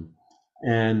 Um,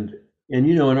 and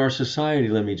in our society,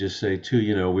 let me just say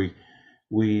too,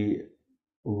 we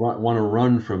want to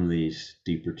run from these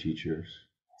deeper teachers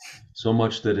so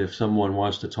much that if someone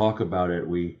wants to talk about it,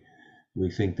 we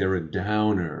think they're a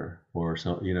downer or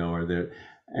something, or they're,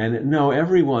 and no,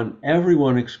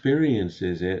 everyone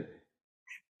experiences it.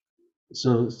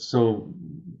 So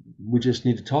we just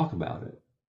need to talk about it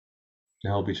to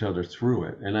help each other through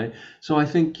it. So I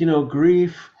think,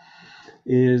 grief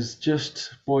is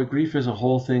just, boy, grief is a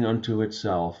whole thing unto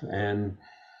itself. And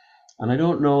I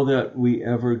don't know that we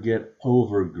ever get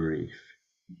over grief.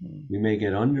 We may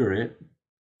get under it,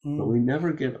 but we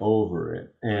never get over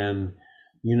it. And,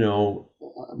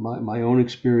 my own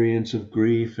experience of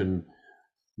grief, and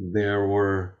there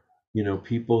were,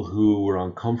 people who were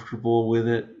uncomfortable with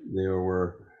it. There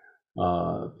were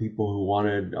people who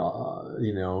wanted,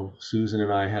 Susan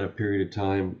and I had a period of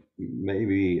time,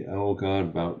 maybe, oh God,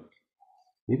 about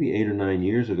maybe 8 or 9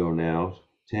 years ago now,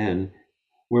 10,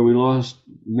 where we lost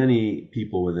many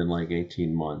people within like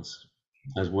 18 months,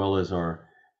 as well as our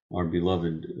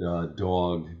beloved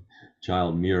dog,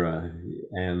 child Mira,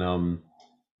 and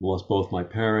lost both my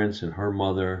parents and her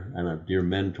mother and a dear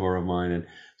mentor of mine. And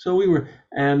so we were,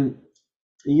 and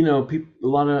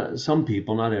some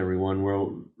people, not everyone,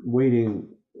 were waiting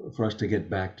for us to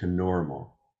get back to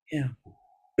normal. Yeah.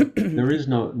 There is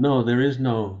no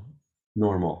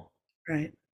normal.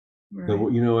 Right.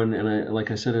 And I,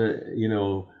 like I said,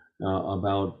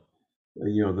 about,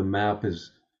 the map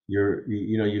is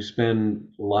you spend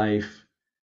life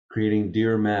creating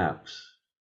dear maps.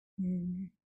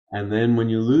 And then when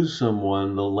you lose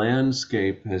someone, the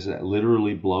landscape has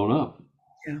literally blown up.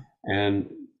 Yeah. And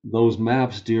those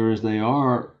maps, dear as they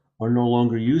are no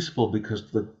longer useful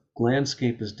because the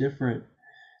landscape is different.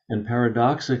 And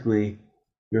paradoxically,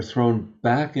 you're thrown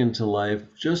back into life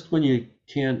just when you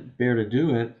can't bear to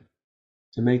do it,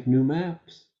 to make new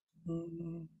maps.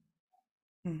 Mm-hmm.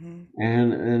 Mm-hmm.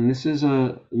 And this is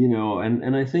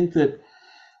and I think that,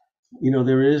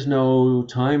 there is no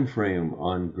time frame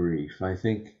on grief. I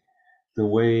think the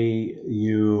way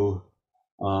you,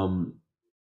 so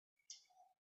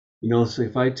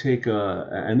if I take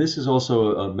and this is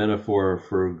also a metaphor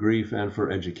for grief and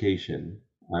for education.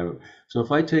 So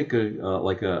if I take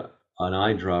like an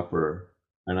eyedropper,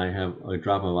 and I have a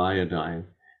drop of iodine,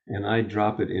 and I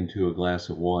drop it into a glass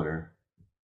of water,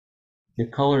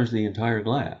 it colors the entire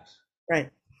glass. Right.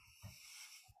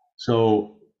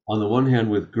 So on the one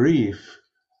hand, with grief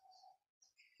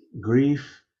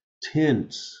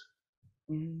tints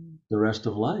the rest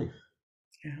of life.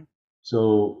 Yeah.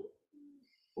 So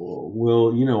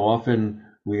often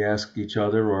we ask each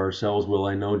other or ourselves, will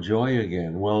I know joy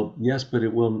again? Well, yes, but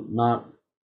it will not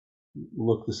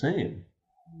look the same.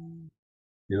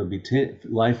 It'll be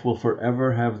life will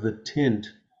forever have the tint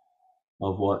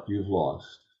of what you've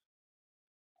lost.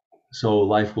 So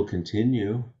life will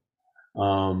continue,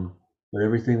 but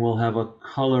everything will have a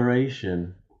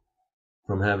coloration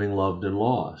from having loved and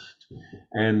lost.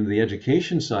 And the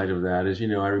education side of that is,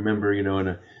 I remember,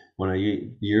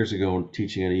 years ago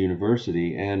teaching at a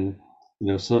university, and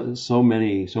so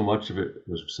much of it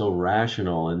was so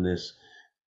rational, and this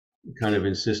kind of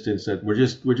insistence that we're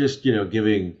just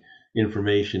giving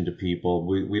information to people.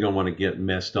 We don't want to get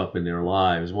messed up in their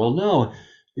lives. Well, no,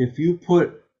 if you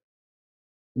put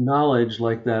knowledge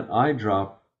like that eye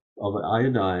drop of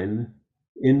iodine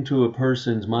into a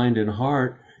person's mind and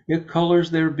heart, it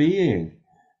colors their being.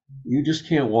 You just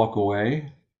can't walk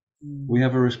away. We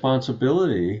have a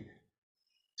responsibility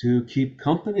to keep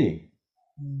company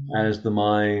as the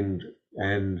mind.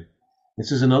 And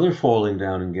this is another falling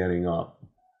down and getting up.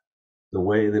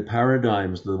 The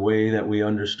paradigms, the way that we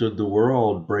understood the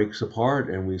world breaks apart,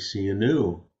 and we see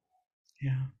anew.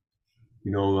 Yeah.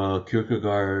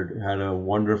 Kierkegaard had a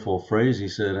wonderful phrase. He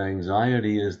said,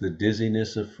 anxiety is the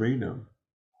dizziness of freedom.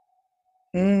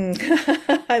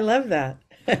 I love that.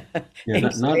 Yeah,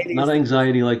 not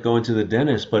anxiety like going to the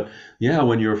dentist, but yeah,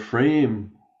 when your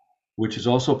frame, which is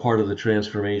also part of the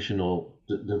transformational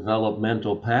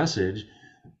developmental passage,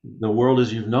 the world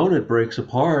as you've known it breaks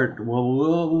apart. Well,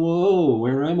 whoa,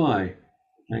 where am I?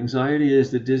 Anxiety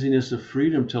is the dizziness of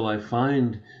freedom till I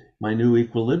find my new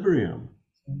equilibrium.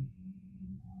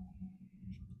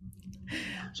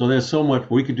 So there's so much,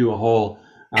 we could do a whole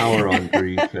hour on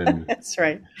grief. And That's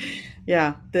right.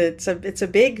 Yeah, it's a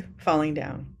big falling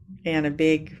down and a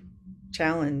big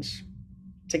challenge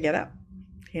to get up,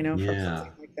 from yeah,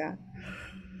 something like that.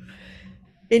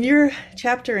 In your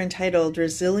chapter entitled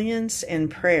Resilience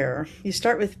and Prayer, you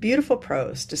start with beautiful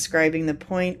prose describing the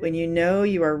point when you know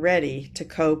you are ready to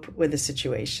cope with a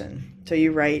situation. So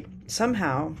you write,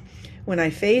 somehow, when I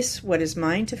face what is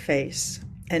mine to face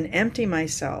and empty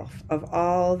myself of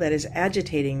all that is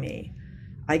agitating me,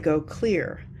 I go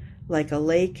clear, like a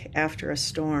lake after a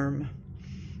storm.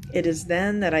 It is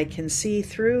then that I can see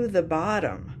through the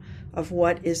bottom of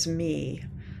what is me,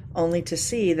 only to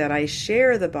see that I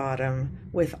share the bottom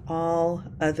with all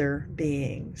other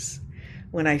beings.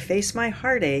 When I face my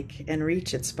heartache and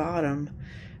reach its bottom,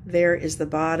 there is the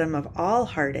bottom of all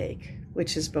heartache,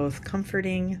 which is both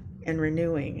comforting and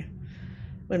renewing.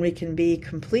 When we can be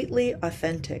completely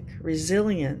authentic,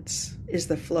 resilience is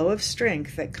the flow of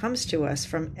strength that comes to us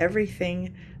from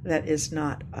everything that is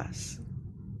not us.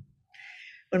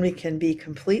 When we can be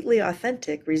completely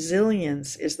authentic,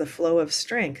 resilience is the flow of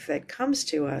strength that comes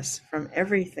to us from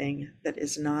everything that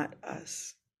is not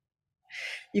us.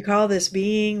 You call this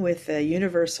being with a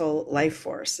universal life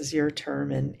force, is your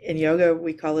term. And in yoga,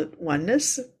 we call it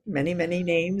oneness, many, many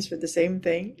names for the same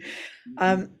thing.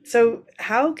 So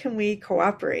how can we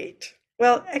cooperate?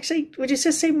 Well, actually, would you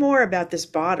just say more about this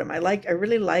bottom? I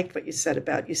really liked what you said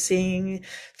about you seeing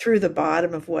through the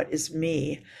bottom of what is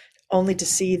me, only to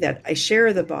see that I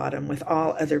share the bottom with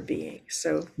all other beings.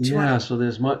 So do you want yeah. So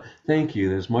there's much. Thank you.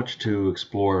 There's much to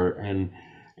explore, and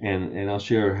I'll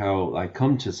share how I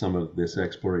come to some of this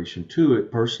exploration to it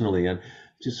personally. And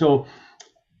so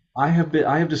I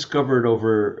have discovered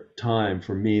over time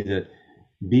for me that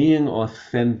being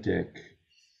authentic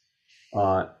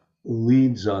uh,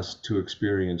 leads us to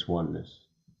experience oneness.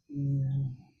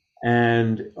 to?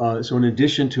 And so, in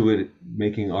addition to it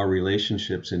making our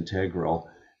relationships integral,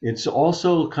 it's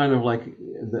also kind of like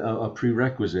a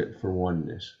prerequisite for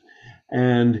oneness.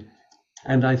 And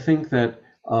I think that,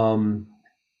 and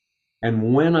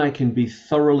when I can be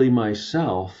thoroughly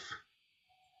myself,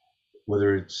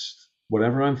 whether it's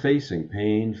whatever I'm facing,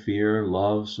 pain, fear,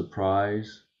 love,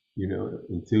 surprise,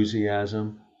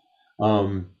 enthusiasm,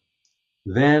 um,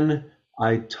 then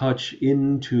I touch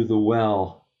into the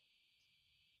well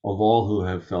of all who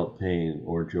have felt pain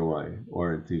or joy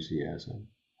or enthusiasm.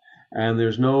 And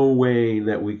there's no way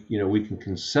that we can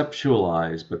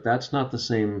conceptualize, but that's not the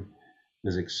same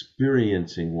as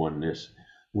experiencing oneness,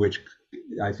 which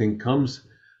I think comes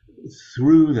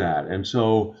through that. And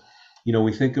so,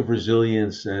 we think of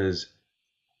resilience as,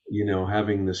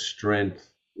 having the strength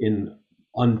in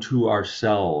unto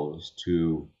ourselves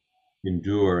to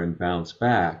endure and bounce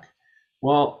back.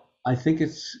 Well, I think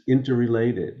it's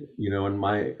interrelated, and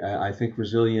I think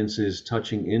resilience is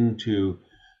touching into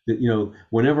that,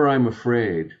 whenever I'm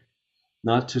afraid,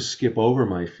 not to skip over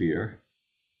my fear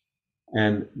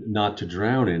and not to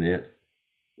drown in it,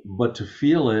 but to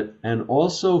feel it and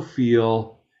also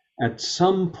feel at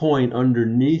some point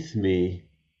underneath me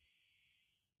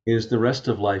is the rest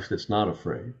of life that's not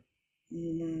afraid.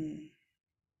 Mm,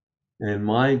 And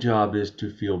my job is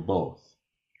to feel both.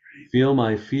 Feel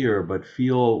my fear, but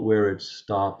feel where it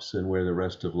stops and where the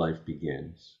rest of life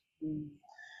begins. mm,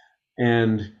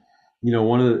 And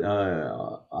one of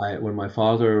when my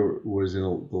father was in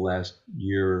the last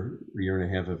year and a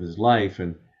half of his life,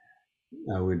 and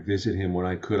I would visit him when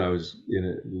I could. I was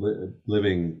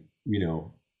living,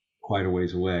 quite a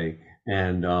ways away,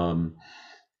 and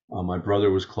my brother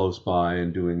was close by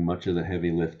and doing much of the heavy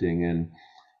lifting.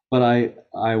 But I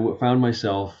found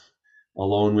myself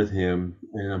alone with him,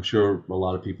 and I'm sure a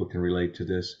lot of people can relate to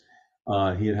this.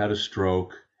 He had had a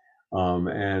stroke,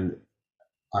 and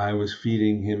I was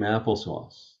feeding him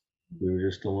applesauce. We were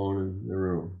just alone in the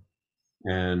room,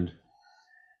 and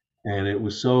it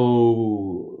was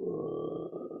so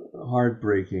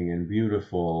heartbreaking and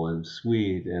beautiful and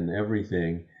sweet and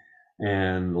everything.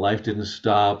 And life didn't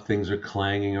stop. Things are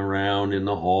clanging around in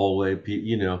the hallway,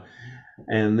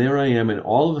 and there I am, and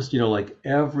all of us, like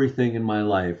everything in my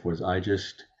life I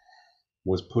just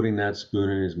was putting that spoon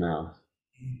in his mouth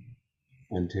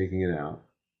and taking it out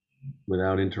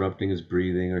without interrupting his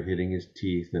breathing or hitting his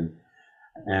teeth.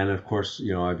 And of course,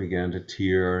 I began to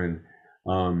tear and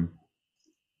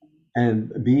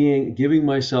giving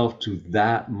myself to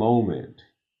that moment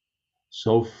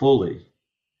so fully,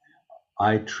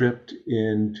 I tripped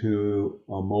into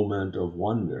a moment of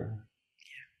wonder.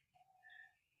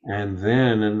 And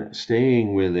then, and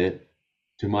staying with it,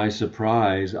 to my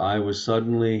surprise, I was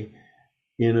suddenly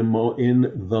in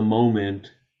the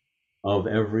moment of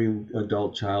every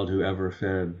adult child who ever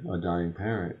fed a dying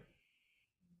parent.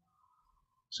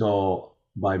 So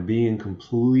by being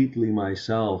completely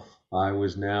myself, I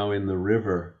was now in the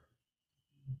river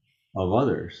of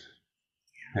others,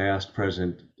 past,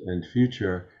 present, and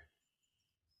future.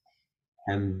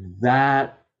 And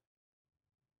that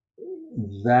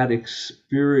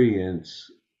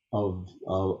experience of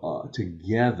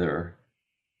together,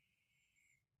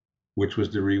 which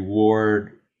was the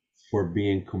reward for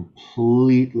being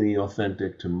completely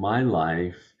authentic to my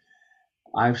life,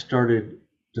 I've started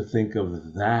to think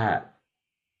of that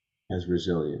as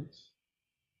resilience.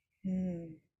 Mm.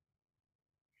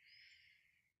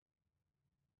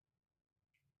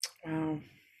 Wow.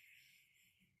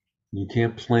 You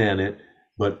can't plan it,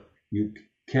 but you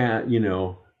can't,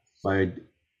 by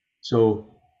so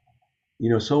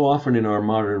so often in our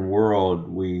modern world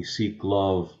we seek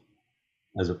love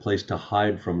as a place to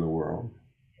hide from the world.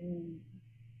 Mm.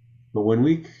 But when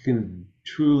we can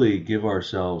truly give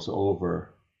ourselves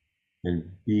over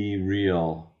and be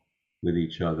real with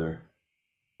each other,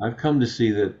 I've come to see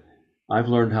that I've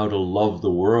learned how to love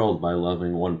the world by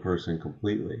loving one person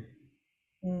completely.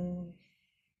 Mm.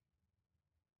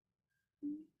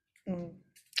 Mm.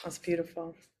 That's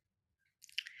beautiful.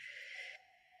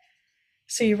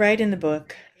 So you write in the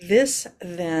book, this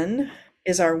then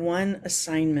is our one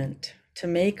assignment to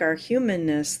make our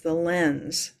humanness the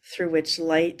lens through which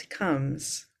light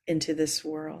comes into this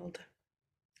world.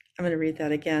 I'm going to read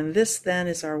that again. This then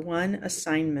is our one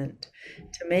assignment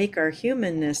to make our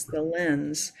humanness the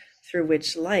lens through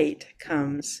which light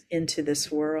comes into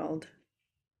this world.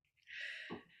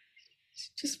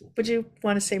 Just would you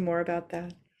want to say more about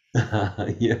that?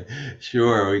 Yeah,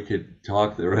 sure. We could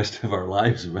talk the rest of our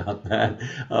lives about that.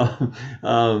 Um,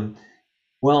 um,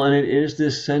 well, and it is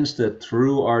this sense that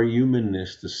through our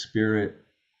humanness, the spirit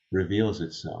reveals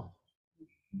itself.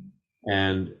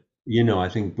 And, I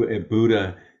think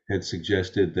Buddha had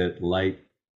suggested that light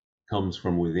comes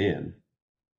from within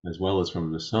as well as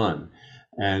from the sun.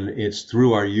 And it's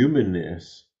through our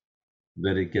humanness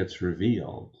that it gets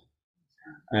revealed.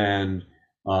 And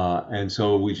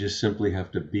so we just simply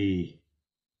have to be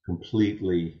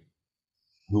completely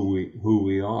who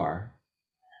we are,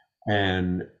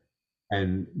 and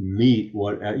meet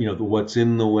what what's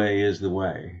in the way is the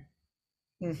way.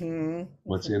 Mm-hmm.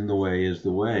 What's in the way is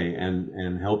the way,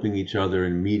 and helping each other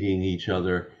and meeting each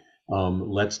other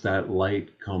lets that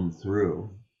light come through.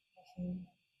 Mm-hmm.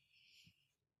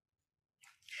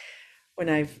 When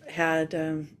I've had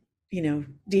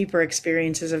deeper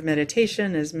experiences of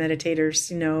meditation as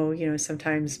meditators,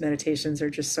 sometimes meditations are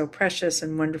just so precious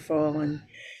and wonderful and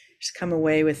just come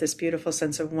away with this beautiful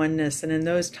sense of oneness. And in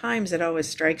those times it always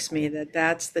strikes me that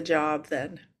that's the job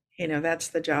then. That's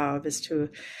the job, is to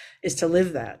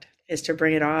live that, is to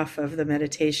bring it off of the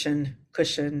meditation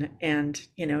cushion and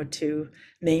to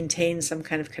maintain some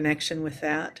kind of connection with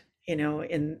that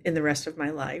in the rest of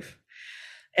my life.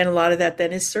 And a lot of that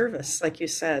then is service, like you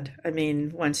said. I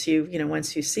mean, once you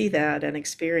see that and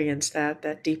experience that,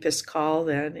 that deepest call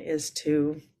then is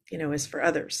to is for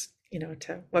others,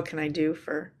 to what can I do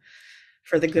for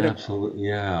the good of all. Absolutely,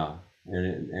 yeah,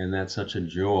 and that's such a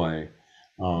joy,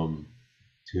 um,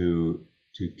 to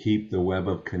keep the web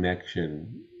of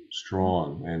connection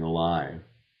strong and alive.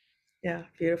 Yeah,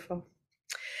 beautiful.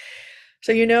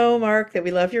 So Mark, that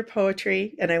we love your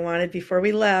poetry, and before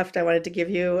we left, I wanted to give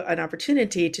you an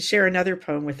opportunity to share another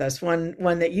poem with us, one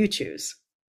that you choose.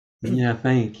 Yeah,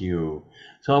 thank you.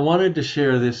 So I wanted to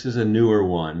share, this is a newer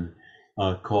one,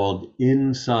 called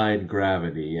Inside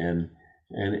Gravity, and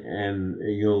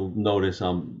you'll notice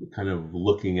I'm kind of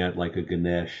looking at like a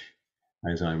Ganesh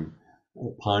as I'm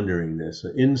pondering this.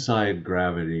 So Inside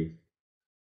Gravity.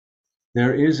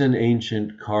 There is an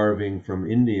ancient carving from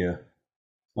India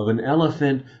of an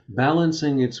elephant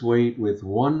balancing its weight with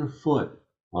one foot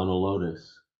on a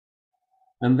lotus.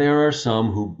 And there are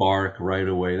some who bark right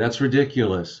away. That's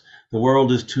ridiculous. The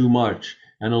world is too much,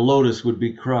 and a lotus would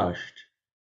be crushed.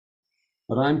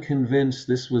 But I'm convinced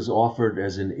this was offered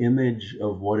as an image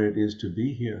of what it is to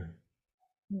be here.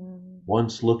 Mm.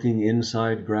 Once looking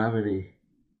inside gravity,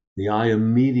 the eye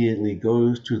immediately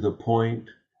goes to the point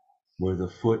where the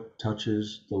foot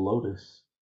touches the lotus.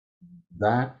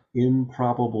 That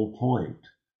improbable point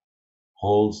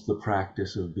holds the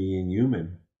practice of being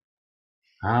human,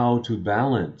 how to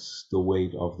balance the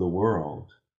weight of the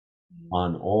world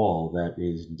on all that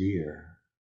is dear.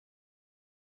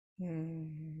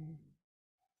 Mm.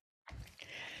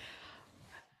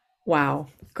 Wow,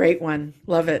 great one.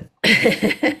 Love it.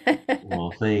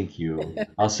 Well, thank you.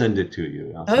 I'll send it to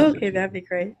you. I'll send it Okay, to that'd you. be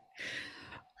great.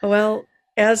 Well,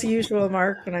 As usual,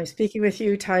 Mark, when I'm speaking with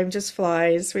you, time just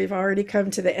flies. We've already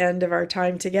come to the end of our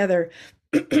time together.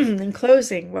 In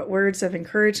closing, what words of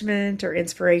encouragement or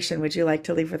inspiration would you like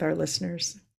to leave with our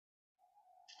listeners?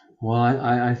 Well,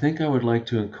 I think I would like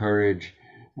to encourage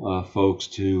folks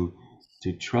to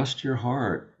trust your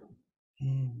heart.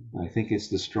 I think it's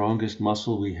the strongest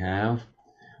muscle we have,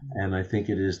 and I think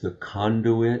it is the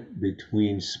conduit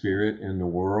between spirit and the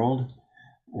world.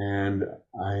 And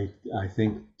I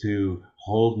think to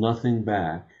hold nothing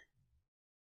back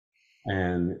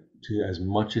and to, as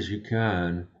much as you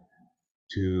can,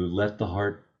 to let the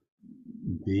heart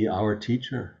be our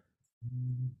teacher.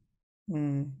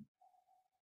 Mm,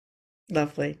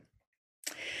 lovely.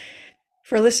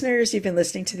 For listeners, you've been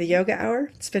listening to the Yoga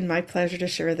Hour. It's been my pleasure to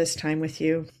share this time with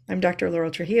you. I'm Dr.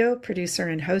 Laurel Trujillo, producer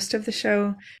and host of the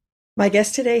show. My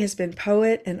guest today has been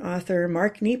poet and author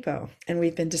Mark Nepo, and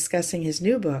we've been discussing his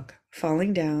new book,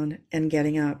 Falling Down and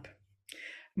Getting Up.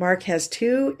 Mark has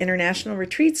 2 international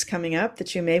retreats coming up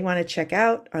that you may want to check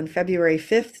out on February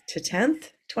 5th to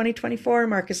 10th, 2024.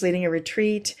 Mark is leading a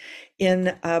retreat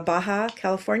in Baja,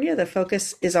 California. The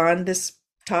focus is on this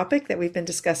topic that we've been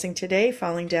discussing today,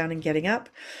 falling down and getting up.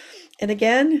 And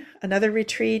again, another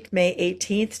retreat, May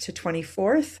 18th to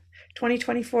 24th,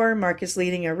 2024. Mark is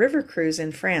leading a river cruise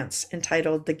in France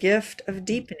entitled The Gift of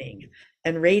Deepening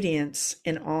and Radiance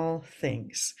in All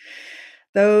Things.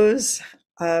 Those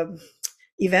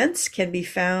events can be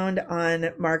found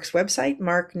on Mark's website,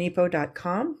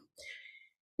 marknepo.com.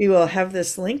 We will have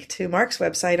this link to Mark's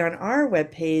website on our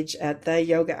webpage at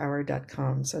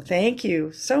theyogahour.com. So thank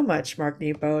you so much, Mark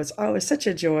Nepo. It's always such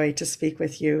a joy to speak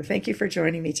with you. Thank you for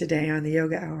joining me today on the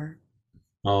Yoga Hour.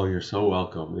 Oh, you're so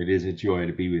welcome. It is a joy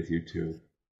to be with you too.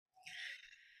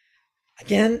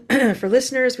 Again, for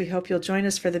listeners, we hope you'll join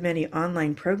us for the many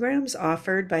online programs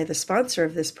offered by the sponsor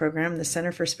of this program, the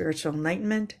Center for Spiritual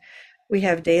Enlightenment. We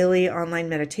have daily online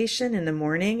meditation in the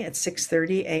morning at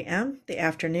 6:30 a.m., the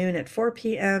afternoon at 4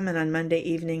 p.m., and on Monday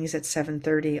evenings at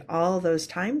 7:30. All those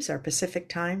times are Pacific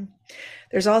time.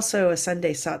 There's also a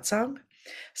Sunday satsang.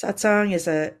 Satsang is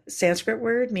a Sanskrit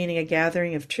word meaning a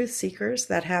gathering of truth seekers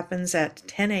that happens at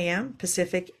 10 a.m.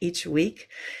 Pacific each week.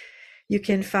 You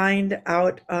can find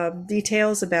out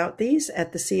details about these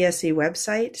at the CSE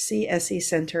website,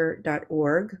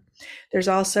 csecenter.org. There's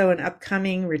also an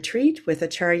upcoming retreat with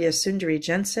Acharya Sundari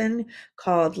Jensen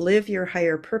called Live Your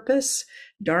Higher Purpose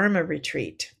Dharma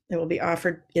Retreat. It will be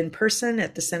offered in person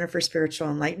at the Center for Spiritual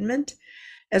Enlightenment,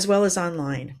 as well as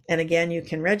online. And again, you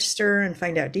can register and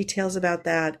find out details about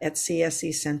that at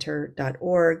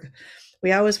csecenter.org.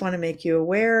 We always want to make you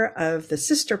aware of the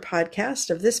sister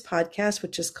podcast of this podcast,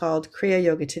 which is called Kriya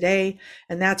Yoga Today,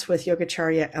 and that's with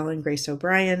Yogacharya Ellen Grace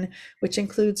O'Brien, which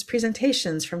includes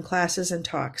presentations from classes and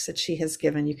talks that she has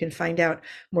given. You can find out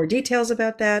more details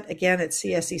about that, again, at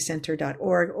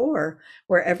csecenter.org or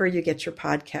wherever you get your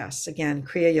podcasts. Again,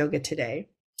 Kriya Yoga Today.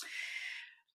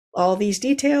 All these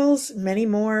details, many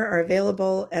more, are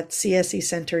available at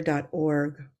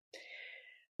csecenter.org.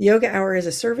 The Yoga Hour is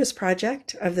a service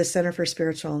project of the Center for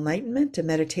Spiritual Enlightenment, a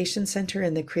meditation center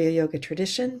in the Kriya Yoga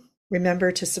tradition.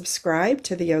 Remember to subscribe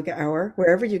to the Yoga Hour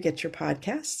wherever you get your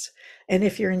podcasts. And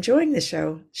if you're enjoying the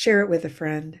show, share it with a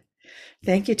friend.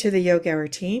 Thank you to the Yoga Hour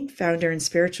team, founder and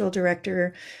spiritual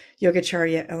director,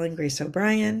 Yogacharya Ellen Grace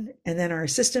O'Brien, and then our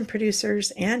assistant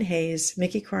producers, Ann Hayes,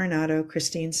 Mickey Coronado,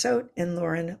 Christine Sote, and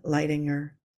Lauren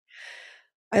Leidinger.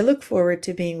 I look forward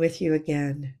to being with you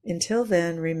again. Until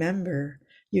then, remember,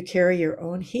 you carry your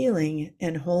own healing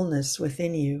and wholeness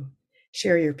within you.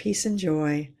 Share your peace and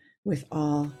joy with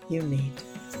all you meet.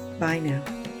 Bye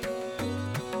now.